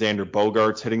have Xander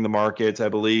Bogaerts hitting the market, I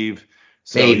believe.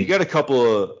 So you got a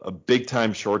couple of big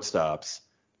time shortstops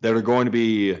that are going to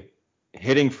be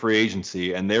hitting free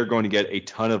agency, and they're going to get a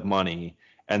ton of money,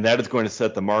 and that is going to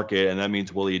set the market, and that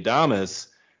means Willy Adames,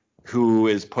 who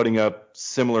is putting up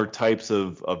similar types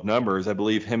of numbers. I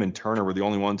believe him and Turner were the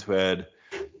only ones who had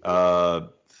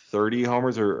 30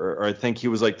 homers, or I think he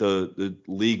was like the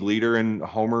league leader in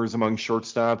homers among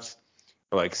shortstops,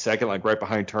 or like second, like right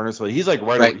behind Turner. So he's like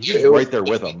he's right there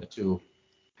with him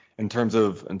in terms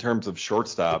of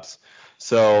shortstops.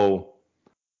 So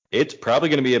it's probably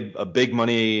going to be a big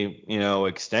money,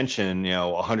 extension,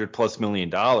 $100+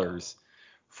 million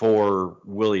for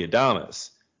Willy Adames.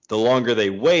 The longer they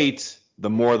wait, the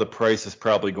more the price is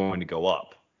probably going to go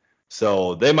up.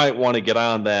 So they might want to get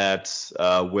on that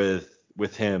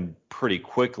with him pretty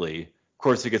quickly. Of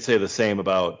course, you could say the same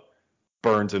about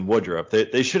Burns and Woodruff.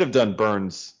 They should have done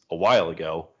Burns a while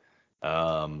ago,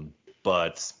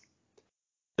 but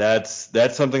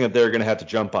that's something that they're going to have to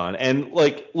jump on. And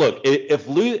like, look,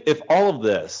 if all of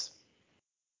this,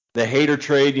 the Hader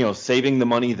trade, saving the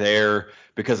money there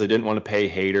because they didn't want to pay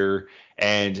Hader,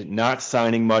 and not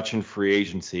signing much in free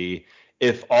agency,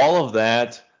 if all of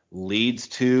that leads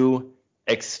to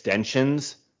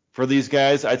extensions for these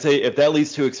guys, I'd say if that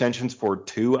leads to extensions for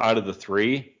 2 out of the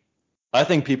 3, I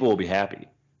think people will be happy.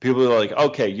 People are like,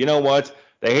 okay, you know what?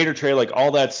 The Hader trade, like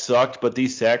all that sucked, but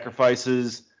these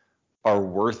sacrifices are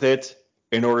worth it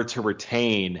in order to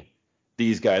retain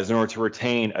these guys, in order to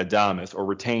retain Adames or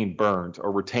retain Burns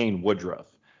or retain Woodruff,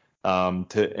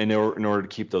 in order to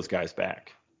keep those guys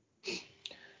back.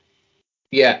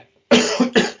 Yeah,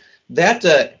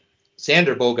 that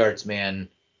Sander Bogaerts, man,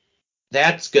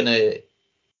 that's gonna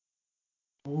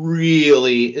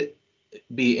really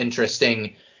be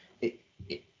interesting.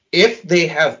 If they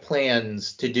have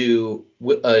plans to do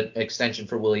an extension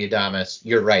for Willy Adames,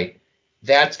 you're right.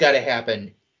 That's got to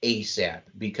happen ASAP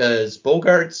because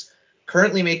Bogaerts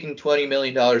currently making $20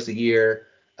 million a year.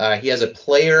 He has a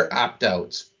player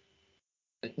opt-out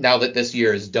now that this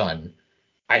year is done.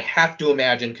 I have to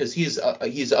imagine because he's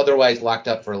otherwise locked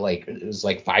up for it was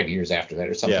 5 years after that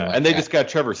or something like that. Yeah, and they just got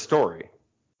Trevor Story.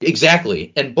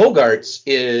 Exactly. And Bogaerts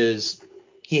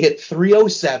he hit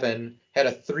 307, had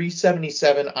a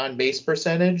 377 on base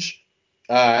percentage,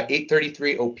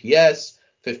 833 OPS,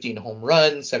 15 home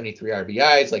runs, 73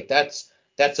 RBIs.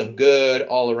 That's some good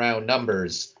all around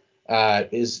numbers. Made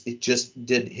his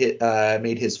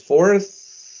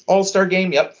 4th All-Star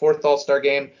game. Yep, 4th All-Star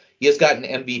game. He has gotten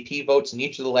MVP votes in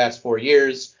each of the last 4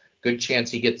 years. Good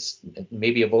chance he gets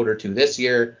maybe a vote or 2 this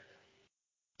year.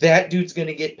 That dude's going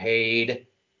to get paid.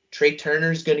 Trey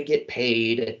Turner's going to get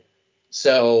paid.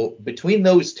 So between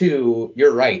those two,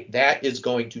 you're right. That is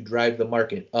going to drive the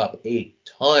market up a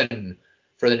ton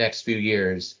for the next few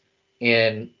years.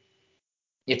 And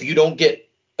if you don't get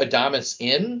Adames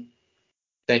in,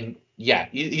 then yeah,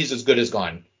 he's as good as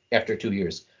gone after 2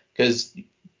 years. Because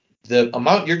the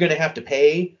amount you're going to have to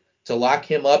pay to lock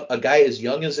him up, a guy as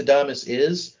young as Adames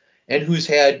is, and who's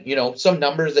had, some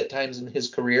numbers at times in his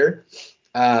career,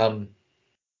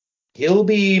 he'll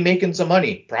be making some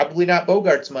money. Probably not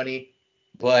Bogaerts money,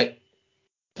 but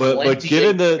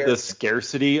given the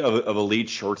scarcity of elite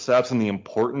shortstops and the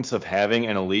importance of having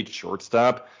an elite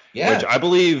shortstop, which I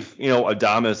believe,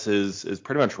 Adames is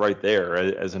pretty much right there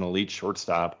as an elite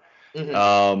shortstop,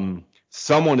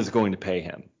 someone is going to pay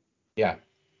him. Yeah.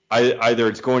 Either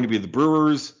it's going to be the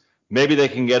Brewers, maybe they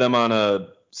can get him on a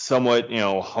somewhat,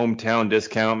 hometown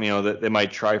discount, that they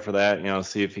might try for that,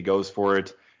 see if he goes for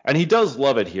it. And he does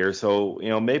love it here, so,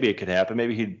 maybe it could happen.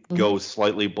 Maybe he'd go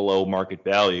slightly below market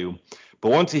value.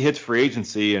 But once he hits free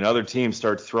agency and other teams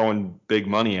start throwing big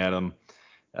money at him,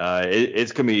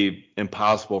 it's going to be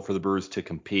impossible for the Brewers to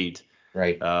compete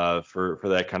for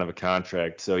that kind of a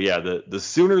contract. So, yeah, the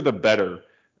sooner the better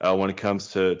when it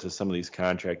comes to some of these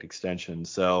contract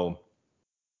extensions. So,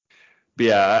 but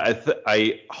yeah,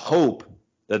 I hope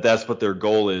that that's what their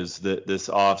goal is this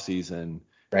offseason.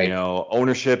 Right.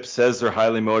 Ownership says they're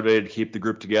highly motivated to keep the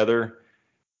group together.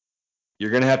 You're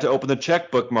going to have to open the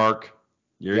checkbook, Mark.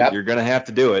 You're going to have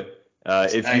to do it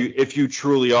if you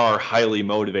truly are highly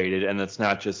motivated, and it's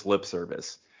not just lip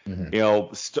service.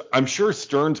 I'm sure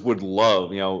Stearns would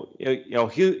love.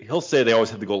 He'll say they always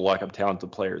have to go lock up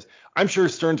talented players. I'm sure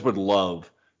Stearns would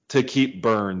love to keep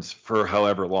Burns for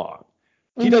however long.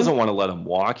 He doesn't want to let him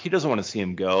walk. He doesn't want to see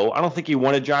him go. I don't think he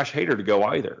wanted Josh Hader to go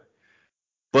either.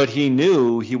 But he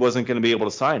knew he wasn't going to be able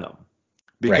to sign him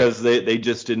because they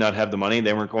just did not have the money.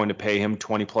 They weren't going to pay him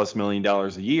 $20+ million a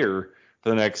year for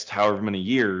the next however many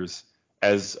years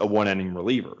as a one-inning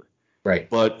reliever. Right.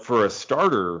 But for a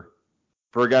starter,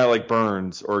 for a guy like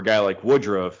Burns or a guy like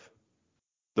Woodruff,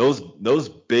 those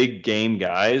big game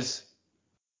guys,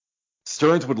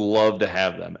 Stearns would love to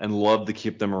have them and love to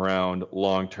keep them around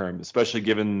long term, especially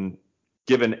given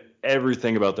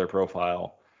everything about their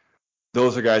profile.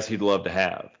 Those are guys he'd love to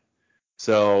have.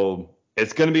 So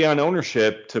it's going to be on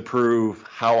ownership to prove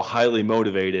how highly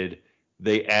motivated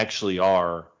they actually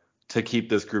are to keep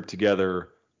this group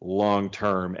together long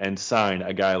term and sign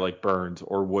a guy like Burns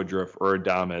or Woodruff or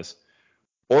Adames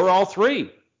or all three,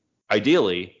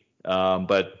 ideally.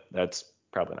 But that's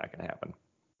probably not going to happen.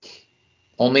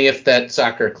 Only if that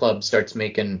soccer club starts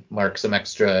making Mark some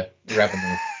extra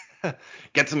revenue.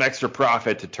 Get some extra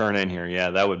profit to turn in here.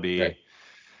 Yeah, that would be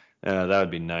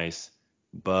nice.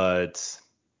 But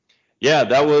yeah,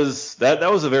 that was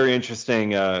a very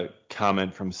interesting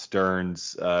comment from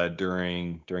Stearns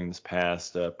during this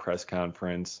past press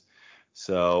conference.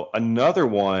 So another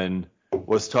one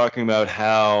was talking about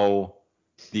how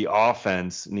the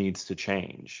offense needs to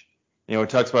change. It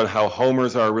talks about how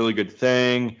homers are a really good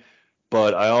thing,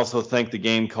 but I also think the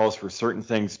game calls for certain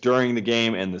things during the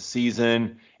game and the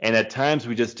season, and at times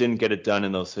we just didn't get it done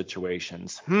in those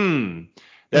situations.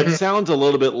 That sounds a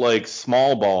little bit like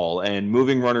small ball and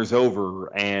moving runners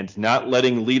over and not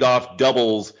letting leadoff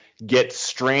doubles get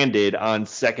stranded on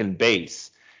second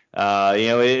base.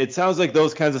 It sounds like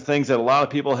those kinds of things that a lot of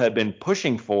people had been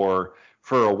pushing for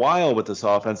a while with this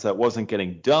offense that wasn't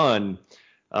getting done.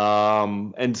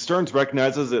 And Stearns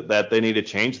recognizes that they need to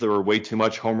change. There were way too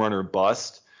much home run or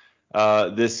bust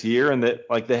this year, and that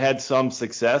like they had some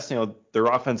success. Their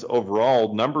offense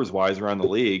overall, numbers wise, around the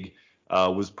league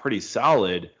was pretty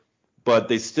solid, but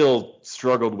they still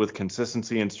struggled with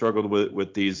consistency and struggled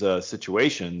with these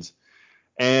situations.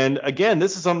 And again,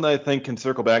 this is something that I think can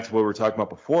circle back to what we were talking about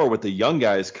before with the young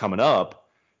guys coming up.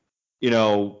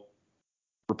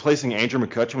 Replacing Andrew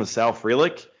McCutchen with Sal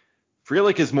Frelick.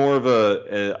 Frelick is more of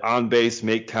a on-base,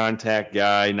 make contact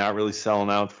guy, not really selling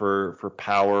out for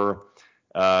power.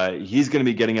 He's going to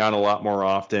be getting on a lot more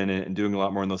often and doing a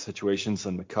lot more in those situations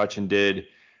than McCutchen did.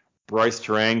 Bryce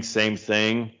Terang, same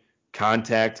thing.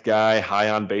 Contact guy, high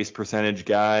on-base percentage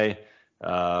guy.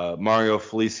 Mario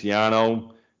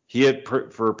Feliciano, he hit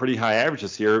for a pretty high average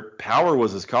this year. Power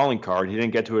was his calling card. He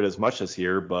didn't get to it as much this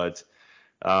year, but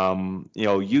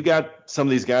you got some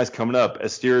of these guys coming up.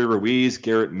 Esteury Ruiz,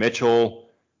 Garrett Mitchell.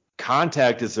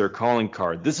 Contact is their calling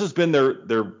card. This has been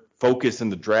their focus in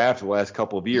the draft the last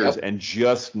couple of years, and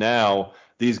just now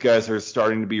these guys are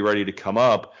starting to be ready to come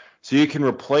up. So you can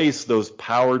replace those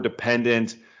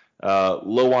power-dependent,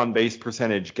 low on-base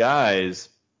percentage guys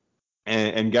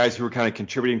and guys who are kind of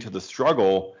contributing to the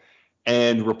struggle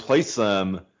and replace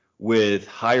them with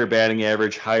higher batting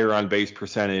average, higher on-base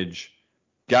percentage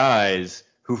guys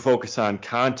who focus on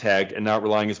contact and not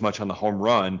relying as much on the home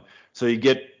run. So you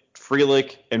get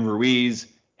Frelick and Ruiz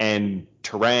and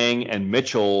Terang and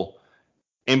Mitchell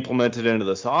implemented into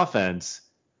this offense,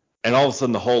 and all of a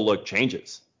sudden the whole look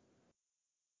changes.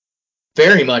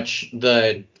 Very much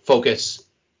the focus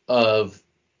of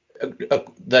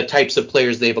the types of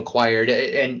players they've acquired.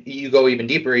 And you go even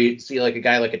deeper, you see like a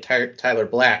guy like a Tyler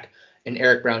Black and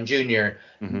Eric Brown Jr.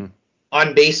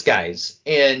 On base guys.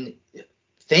 And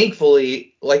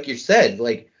thankfully, like you said,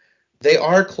 like they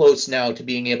are close now to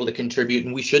being able to contribute,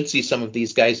 and we should see some of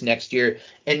these guys next year.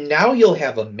 And now you'll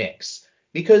have a mix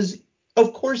because,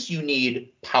 of course, you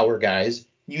need power guys,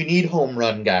 you need home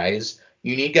run guys,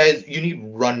 you need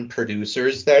run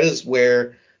producers. That is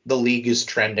where the league is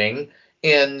trending.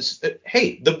 And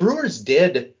hey, the Brewers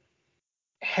did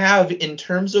have, in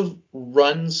terms of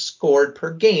runs scored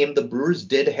per game, the Brewers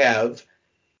did have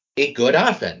a good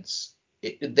offense.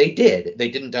 They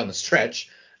didn't down the stretch.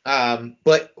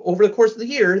 But over the course of the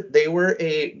year,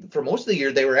 for most of the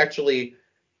year, they were actually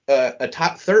a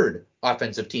top third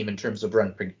offensive team in terms of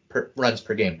runs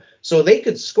per game. So they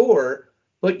could score,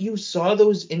 but you saw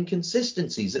those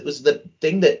inconsistencies. It was the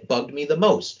thing that bugged me the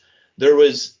most. There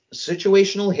was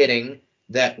situational hitting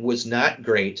that was not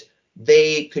great.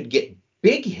 They could get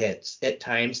big hits at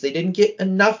times. They didn't get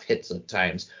enough hits at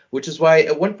times, which is why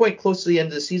at one point close to the end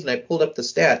of the season, I pulled up the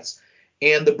stats,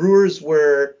 and the Brewers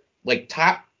were like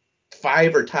top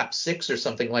 5 or top 6 or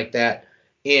something like that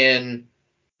in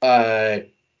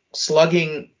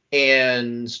slugging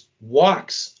and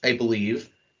walks, I believe,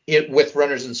 with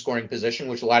runners in scoring position,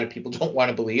 which a lot of people don't want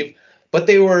to believe, but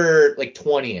they were like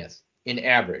 20th in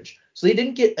average. So they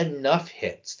didn't get enough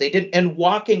hits. And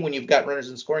walking when you've got runners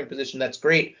in scoring position, that's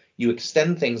great. You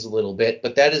extend things a little bit,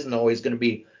 but that isn't always going to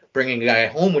be bringing a guy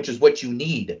home, which is what you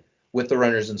need with the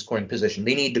runners in scoring position.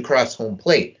 They need to cross home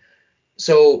plate.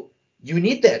 So you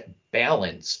need that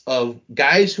balance of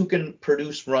guys who can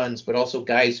produce runs, but also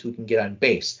guys who can get on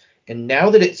base. And now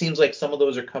that it seems like some of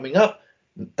those are coming up,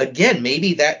 again,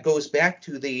 maybe that goes back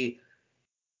to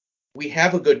we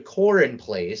have a good core in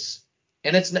place,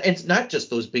 and it's not just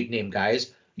those big name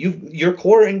guys. Your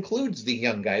core includes the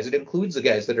young guys. It includes the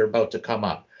guys that are about to come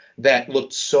up that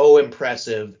looked so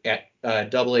impressive at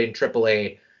AA and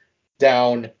AAA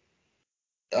down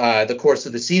the course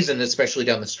of the season, especially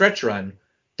down the stretch run.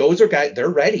 Those are guys, they're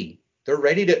ready.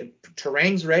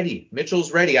 Terang's ready.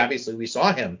 Mitchell's ready. Obviously, we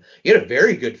saw him. He had a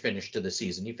very good finish to the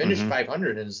season. He finished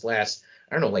 500 in his last,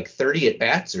 I don't know, like 30 at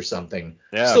bats or something.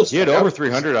 Yeah, he had over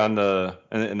 300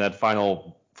 in that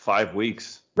final 5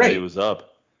 weeks that he was up.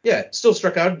 Yeah, still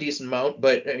struck out a decent amount,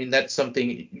 but I mean, that's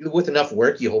something with enough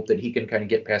work, you hope that he can kind of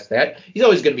get past that. He's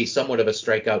always going to be somewhat of a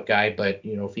strikeout guy, but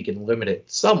if he can limit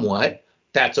it somewhat,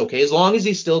 that's okay, as long as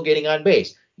he's still getting on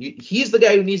base. He's the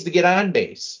guy who needs to get on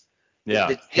base. Yeah,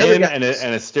 him and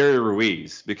Esteury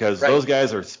Ruiz, because those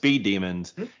guys are speed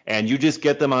demons, and you just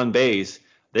get them on base,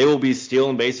 they will be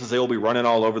stealing bases, they will be running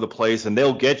all over the place, and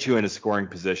they'll get you in a scoring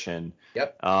position.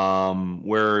 Yep.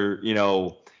 Where,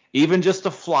 even just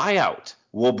a fly out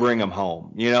will bring them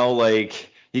home.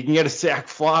 Like, you can get a sac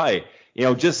fly.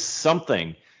 just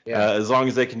something. Yeah. As long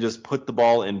as they can just put the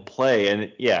ball in play.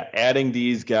 And yeah, adding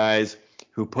these guys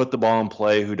who put the ball in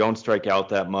play, who don't strike out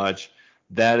that much,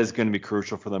 that is going to be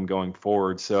crucial for them going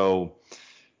forward. So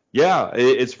yeah,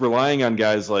 it's relying on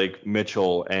guys like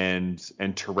Mitchell and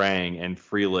Terang and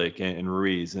Frelick and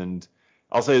Ruiz. And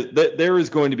I'll say that there is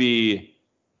going to be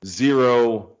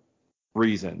zero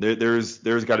reason. There's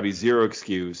got to be zero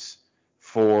excuse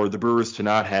for the Brewers to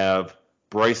not have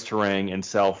Bryce Terang and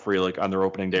Sal Frelick on their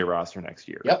opening day roster next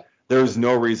year. Yep. There's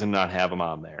no reason not have them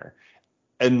on there,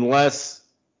 unless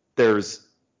there's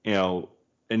an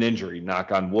injury.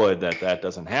 Knock on wood that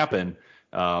doesn't happen.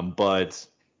 But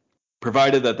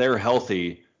provided that they're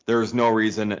healthy, there's no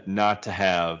reason not to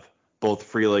have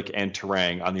both Frelick and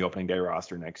Terang on the opening day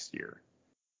roster next year.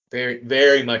 Very,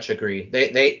 very much agree.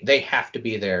 They have to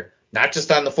be there, not just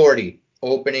on the 40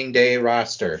 opening day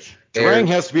roster. Terang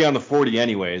has to be on the 40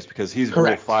 anyways because he's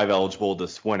Rule 5 eligible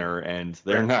this winter, and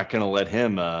they're not going to let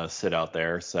him sit out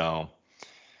there. So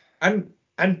I'm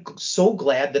so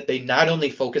glad that they not only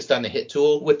focused on the hit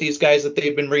tool with these guys that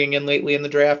they've been bringing in lately in the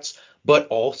drafts, but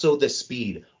also the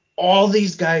speed. All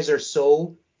these guys are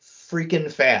so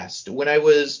freaking fast. When I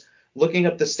was looking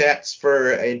up the stats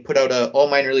and put out a all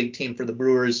minor league team for the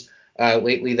Brewers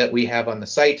lately that we have on the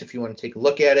site, if you want to take a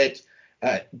look at it,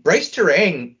 Bryce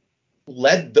Terang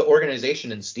led the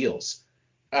organization in steals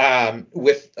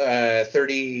with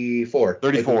 34.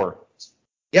 34.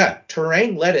 Yeah,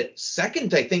 Terang led it.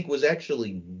 Second, I think, was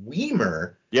actually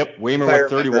Weimer. Yep, Weimer with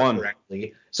 31.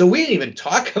 Correctly. So we didn't even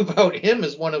talk about him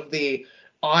as one of the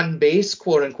on-base,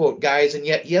 quote-unquote, guys, and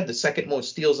yet he had the second most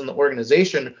steals in the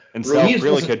organization. And Sal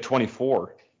Frelick had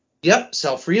 24. Yep,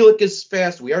 Sal Frelick is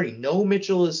fast. We already know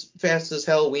Mitchell is fast as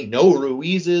hell. We know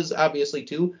Ruiz is, obviously,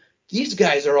 too. These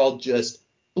guys are all just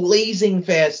blazing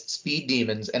fast speed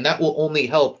demons, and that will only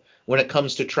help when it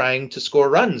comes to trying to score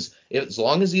runs. As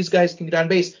long as these guys can get on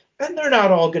base, and they're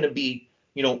not all going to be,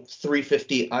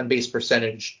 350 on base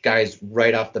percentage guys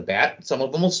right off the bat. Some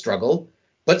of them will struggle,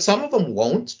 but some of them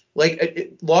won't.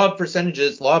 Like law of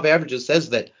averages says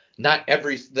that that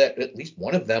at least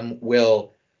one of them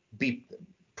will be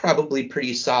probably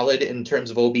pretty solid in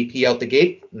terms of OBP out the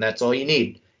gate, and that's all you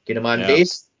need. Get him on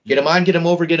base, get him on, get him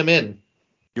over, get him in.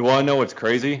 You want to know what's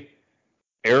crazy?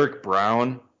 Eric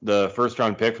Brown, the first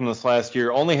round pick from this last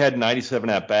year, only had 97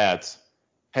 at bats,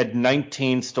 had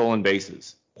 19 stolen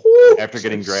bases after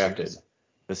getting drafted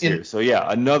this year. So yeah,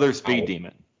 another speed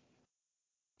demon.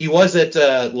 He was at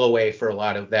low A for a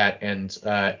lot of that, and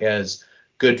as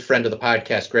good friend of the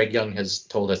podcast, Greg Young, has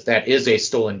told us, that is a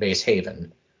stolen base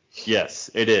haven. Yes,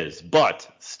 it is, but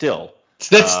still.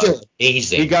 That's still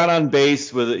amazing. He got on base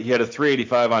he had a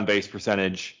 385 on base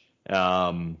percentage.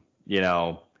 Don't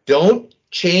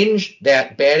change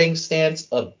that batting stance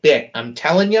a bit. I'm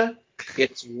telling you,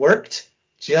 it's worked.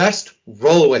 Just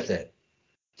roll with it.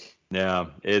 Yeah,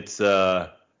 it's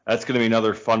that's going to be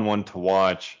another fun one to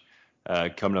watch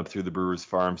coming up through the Brewers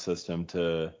farm system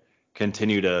to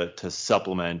continue to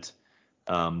supplement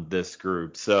this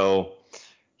group. So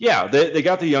yeah, they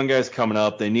got the young guys coming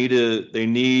up. They need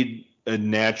a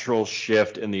natural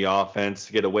shift in the offense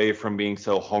to get away from being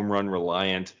so home run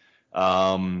reliant.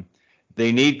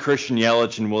 They need Christian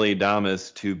Yelich and Willy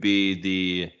Adames to be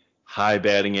the high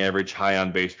batting average, high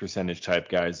on base percentage type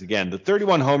guys. Again, the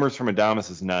 31 homers from Adames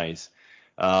is nice,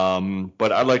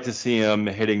 but I'd like to see him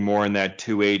hitting more in that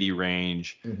 280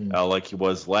 range like he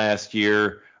was last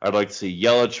year. I'd like to see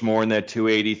Yelich more in that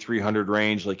 280, 300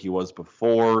 range like he was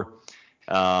before.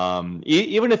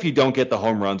 Even if you don't get the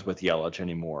home runs with Yelich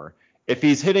anymore, if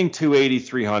he's hitting 280,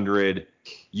 300,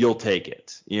 you'll take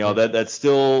it. That's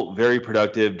still very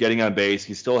productive, getting on base.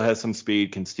 He still has some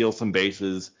speed, can steal some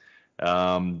bases.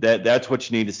 That's what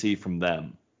you need to see from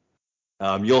them.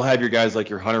 You'll have your guys like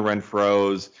your Hunter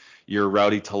Renfroes, your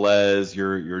Rowdy Tellez,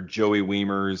 your Joey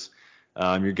Weimers,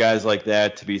 your guys like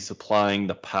that to be supplying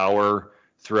the power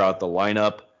throughout the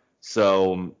lineup.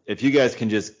 So if you guys can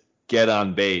just get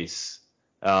on base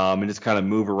and just kind of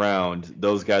move around,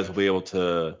 those guys will be able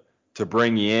to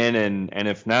bring you in. And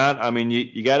if not, I mean,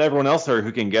 you got everyone else there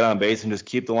who can get on base and just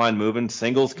keep the line moving.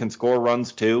 Singles can score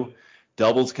runs too.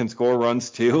 Doubles can score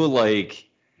runs too. Like,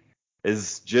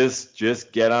 is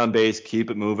just get on base,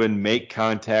 keep it moving, make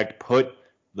contact, put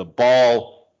the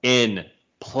ball in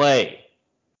play.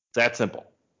 It's that simple.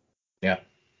 Yeah.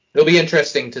 It'll be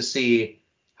interesting to see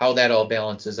how that all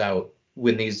balances out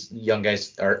when these young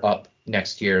guys are up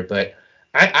next year. But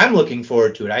I'm looking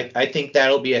forward to it. I think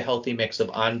that'll be a healthy mix of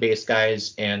on-base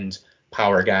guys and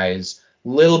power guys. A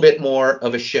little bit more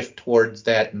of a shift towards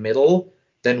that middle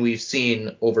than we've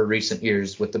seen over recent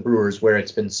years with the Brewers, where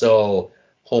it's been so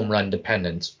home run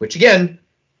dependent, which again,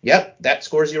 yep, that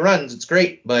scores you runs. It's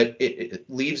great, but it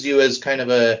leaves you as kind of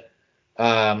a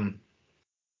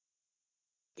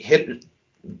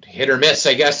hit or miss,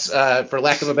 I guess, for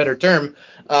lack of a better term,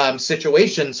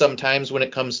 situation sometimes when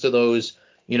it comes to those,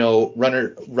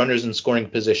 runners in scoring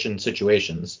position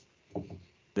situations.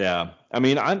 Yeah. I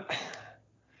mean, I'm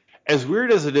as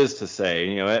weird as it is to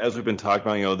say, as we've been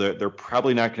talking about, they're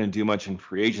probably not going to do much in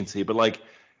free agency, but like,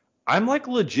 I'm like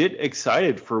legit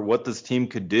excited for what this team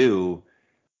could do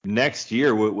next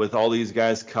year with all these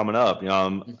guys coming up.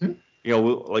 Mm-hmm.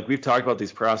 Like we've talked about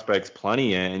these prospects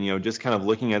plenty, and just kind of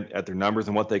looking at their numbers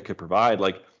and what they could provide.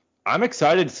 Like, I'm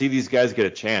excited to see these guys get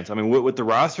a chance. I mean, with the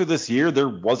roster this year, there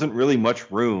wasn't really much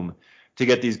room to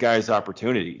get these guys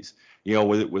opportunities.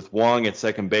 With Wong at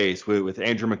second base, with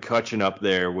Andrew McCutchen up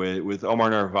there, with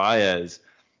Omar Narvaez,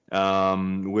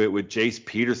 with Jace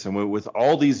Peterson, with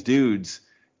all these dudes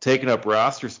taking up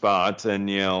roster spots, and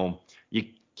you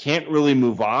can't really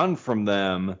move on from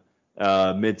them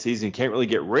midseason. You can't really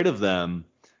get rid of them.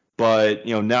 But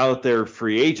now that they're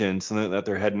free agents and that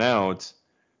they're heading out,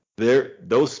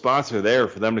 those spots are there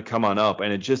for them to come on up,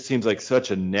 and it just seems like such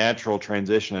a natural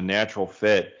transition, a natural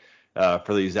fit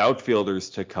for these outfielders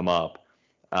to come up,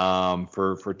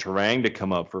 for Terang to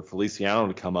come up, for Feliciano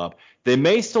to come up. They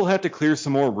may still have to clear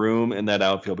some more room in that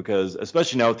outfield because,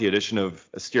 especially now with the addition of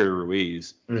Asterio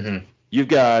Ruiz, mm-hmm. you've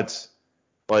got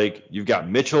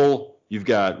Mitchell, you've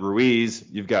got Ruiz,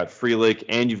 you've got Frelick,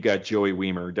 and you've got Joey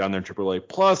Wiemer down there in AAA.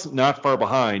 Plus, not far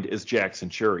behind is Jackson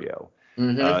Churio.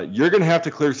 Mm-hmm. You're going to have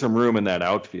to clear some room in that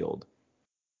outfield.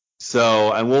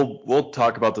 So, and we'll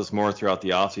talk about this more throughout the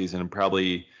offseason and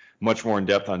probably much more in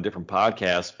depth on different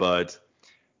podcasts. But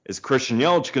is Christian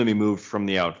Yelich going to be moved from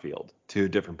the outfield to a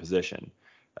different position?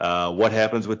 What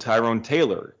happens with Tyrone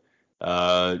Taylor?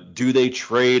 Do they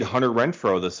trade Hunter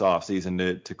Renfroe this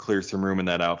offseason to clear some room in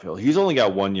that outfield? He's only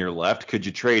got 1 year left. Could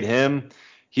you trade him?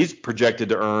 He's projected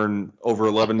to earn over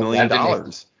 $11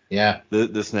 million. Yeah.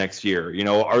 This next year.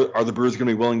 Are the Brewers going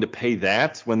to be willing to pay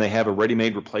that when they have a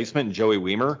ready-made replacement in Joey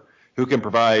Wiemer, who can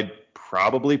provide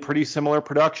probably pretty similar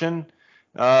production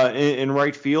in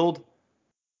right field?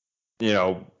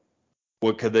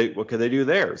 What could they do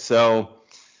there? So,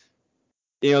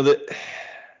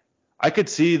 I could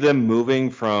see them moving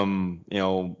from,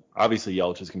 obviously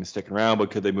Yelich is going to stick around, but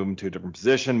could they move him to a different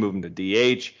position, move him to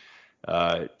DH?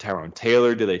 Tyrone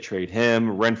Taylor, do they trade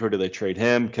him? Renfroe, do they trade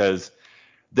him? Because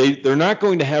they're not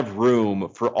going to have room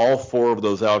for all four of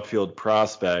those outfield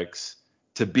prospects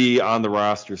to be on the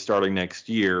roster starting next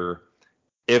year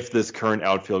if this current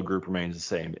outfield group remains the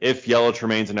same. If Yelich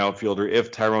remains an outfielder,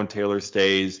 if Tyrone Taylor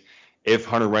stays, if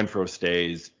Hunter Renfroe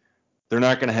stays, they're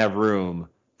not going to have room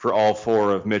for all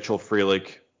four of Mitchell,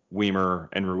 Frelick, Wiemer,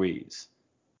 and Ruiz.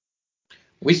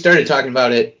 We started talking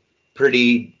about it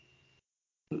pretty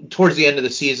towards the end of the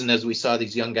season as we saw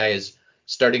these young guys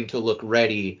starting to look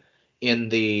ready in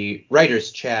the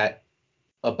writers chat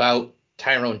about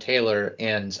Tyrone Taylor,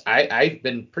 and I've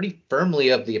been pretty firmly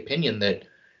of the opinion that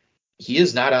he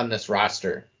is not on this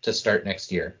roster to start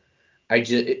next year.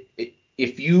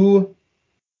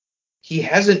 He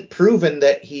hasn't proven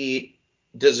that he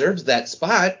deserves that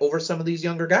spot over some of these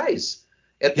younger guys.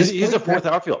 He's a fourth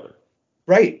outfielder.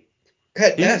 Right.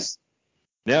 At best.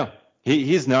 Yeah.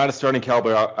 He's not a starting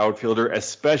caliber outfielder,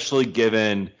 especially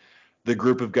given the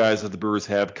group of guys that the Brewers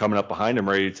have coming up behind him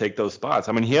ready to take those spots.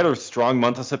 I mean, he had a strong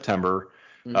month of September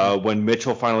when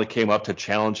Mitchell finally came up to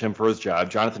challenge him for his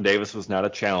job. Jonathan Davis was not a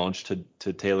challenge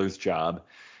to Taylor's job.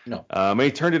 No.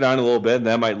 He turned it on a little bit, and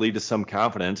that might lead to some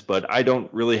confidence, but I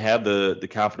don't really have the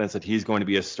confidence that he's going to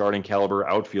be a starting caliber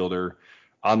outfielder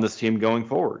on this team going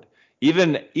forward.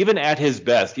 Even at his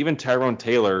best, even Tyrone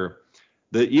Taylor,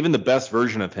 even the best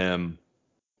version of him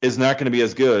is not going to be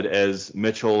as good as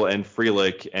Mitchell and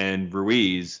Frelick and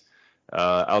Ruiz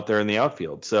out there in the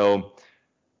outfield. So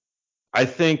I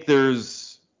think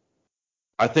there's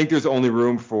only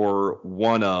room for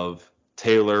one of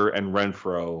Taylor and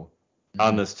Renfroe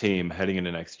on this team heading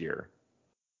into next year.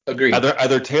 Agreed.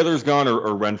 Either Taylor's gone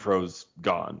or Renfroe's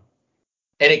gone.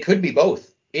 And it could be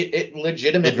both. It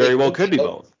legitimately. It very well could be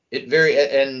both.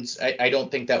 And I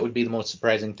don't think that would be the most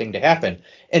surprising thing to happen.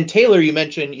 And Taylor, you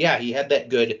mentioned, yeah, he had that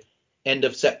good end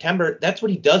of September. That's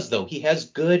what he does, though. He has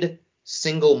good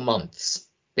single months,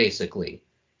 basically,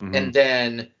 and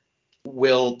then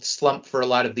will slump for a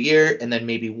lot of the year, and then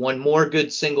maybe one more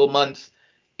good single month,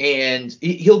 and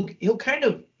he'll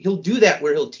do that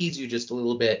where he'll tease you just a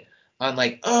little bit on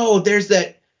like, oh, there's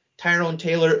that Tyrone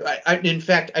Taylor. In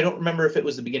fact, I don't remember if it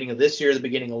was the beginning of this year or the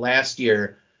beginning of last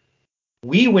year.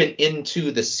 We went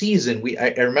into the season.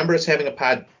 I remember us having a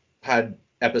pod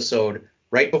episode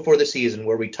right before the season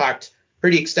where we talked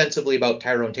pretty extensively about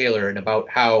Tyrone Taylor and about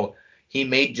how he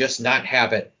may just not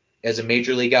have it as a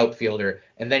major league outfielder.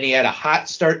 And then he had a hot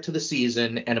start to the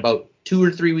season, and about 2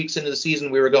 or 3 weeks into the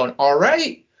season, we were going, all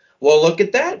right, well, look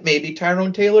at that. Maybe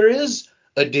Tyrone Taylor is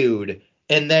a dude.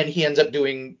 And then he ends up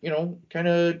doing, kind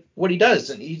of what he does.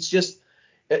 And he's just,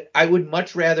 I would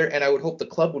much rather, and I would hope the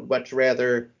club would much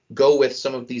rather go with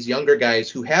some of these younger guys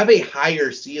who have a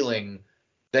higher ceiling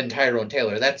than Tyrone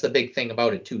Taylor. That's the big thing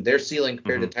about it, too. Their ceiling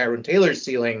compared to Tyrone Taylor's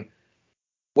ceiling,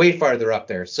 way farther up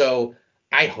there. So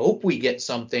I hope we get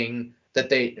something that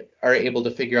they are able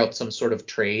to figure out some sort of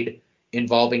trade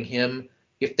involving him.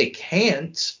 If they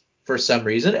can't, for some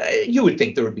reason, you would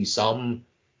think there would be some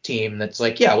team that's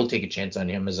like, yeah, we'll take a chance on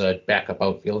him as a backup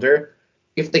outfielder.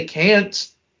 If they can't,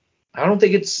 I don't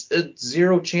think it's a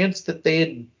zero chance that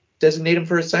they'd designate him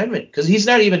for assignment, because he's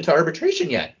not even to arbitration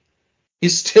yet.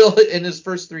 He's still in his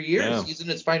first 3 years. Yeah. He's in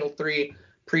his final 3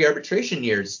 pre-arbitration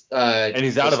years. And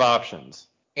he's out of options.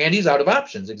 And he's out of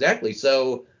options, exactly.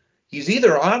 So he's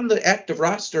either on the active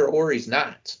roster or he's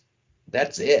not.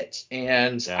 That's it.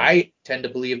 And yeah. I tend to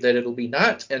believe that it'll be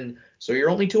not. And so your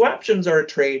only 2 options are a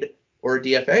trade or a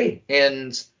DFA.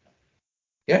 And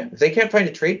yeah, if they can't find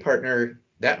a trade partner,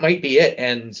 that might be it.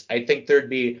 And I think there'd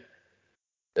be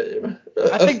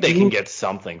I think they can get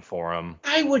something for him.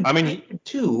 I would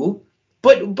too.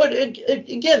 But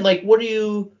again, like, what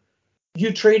do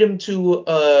you trade him to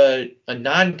a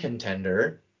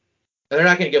non-contender? They're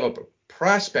not going to give up a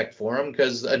prospect for him,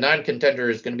 because a non-contender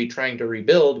is going to be trying to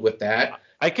rebuild with that.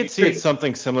 I could see it's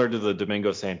something similar to the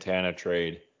Domingo Santana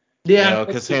trade. Yeah.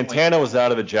 Because Santana was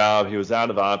out of a job. He was out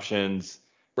of options.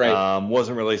 Right.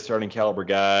 Wasn't really a starting caliber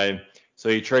guy. So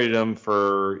you traded him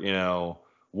for,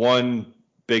 one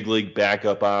big league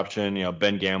backup option,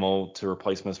 Ben Gamel, to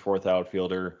replace him as 4th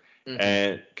outfielder,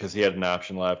 and because he had an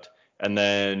option left, and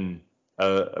then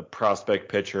a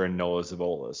prospect pitcher in Noah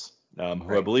Zavolis,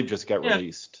 who I believe just got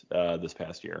released this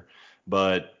past year.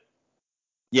 But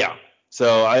yeah,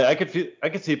 so I could see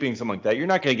it being something like that. You're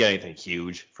not going to get anything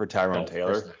huge for Tyrone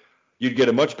Taylor. You'd get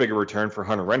a much bigger return for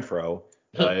Hunter Renfroe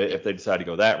if they decide to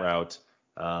go that route.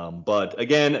 But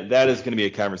again, that is going to be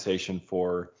a conversation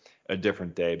for a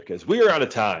different day, because we are out of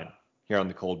time here on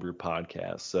the Cold Brew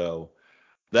Podcast. So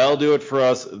that'll do it for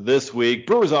us this week.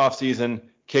 Brewers off season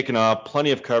kicking off.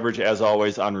 Plenty of coverage, as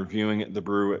always, on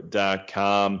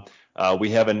reviewingthebrew.com. We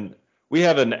have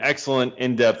an excellent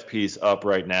in-depth piece up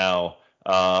right now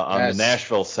on the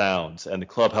Nashville Sounds and the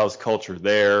clubhouse culture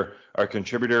there. Our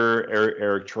contributor,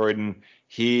 Eric Troyden,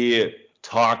 he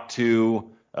talked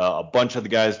to a bunch of the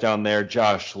guys down there,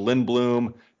 Josh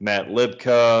Lindblom, Matt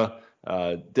Libka,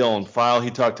 Dylan File. He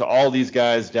talked to all these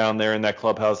guys down there in that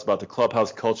clubhouse about the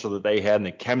clubhouse culture that they had and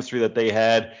the chemistry that they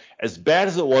had. As bad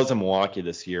as it was in Milwaukee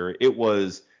this year, it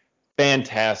was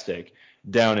fantastic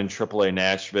down in AAA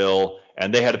Nashville,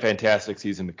 and they had a fantastic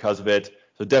season because of it.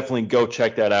 So definitely go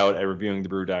check that out at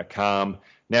reviewingthebrew.com.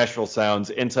 Nashville Sounds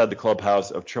inside the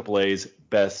clubhouse of AAA's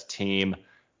best team.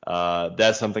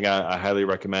 That's something I highly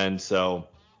recommend. So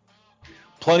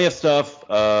plenty of stuff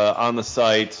on the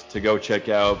site to go check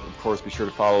out. Of course, be sure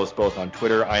to follow us both on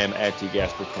Twitter. I am at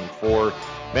dgasper24.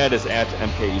 Matt is at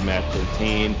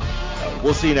MKEMatt13.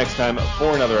 We'll see you next time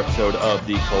for another episode of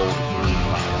the Cold Brew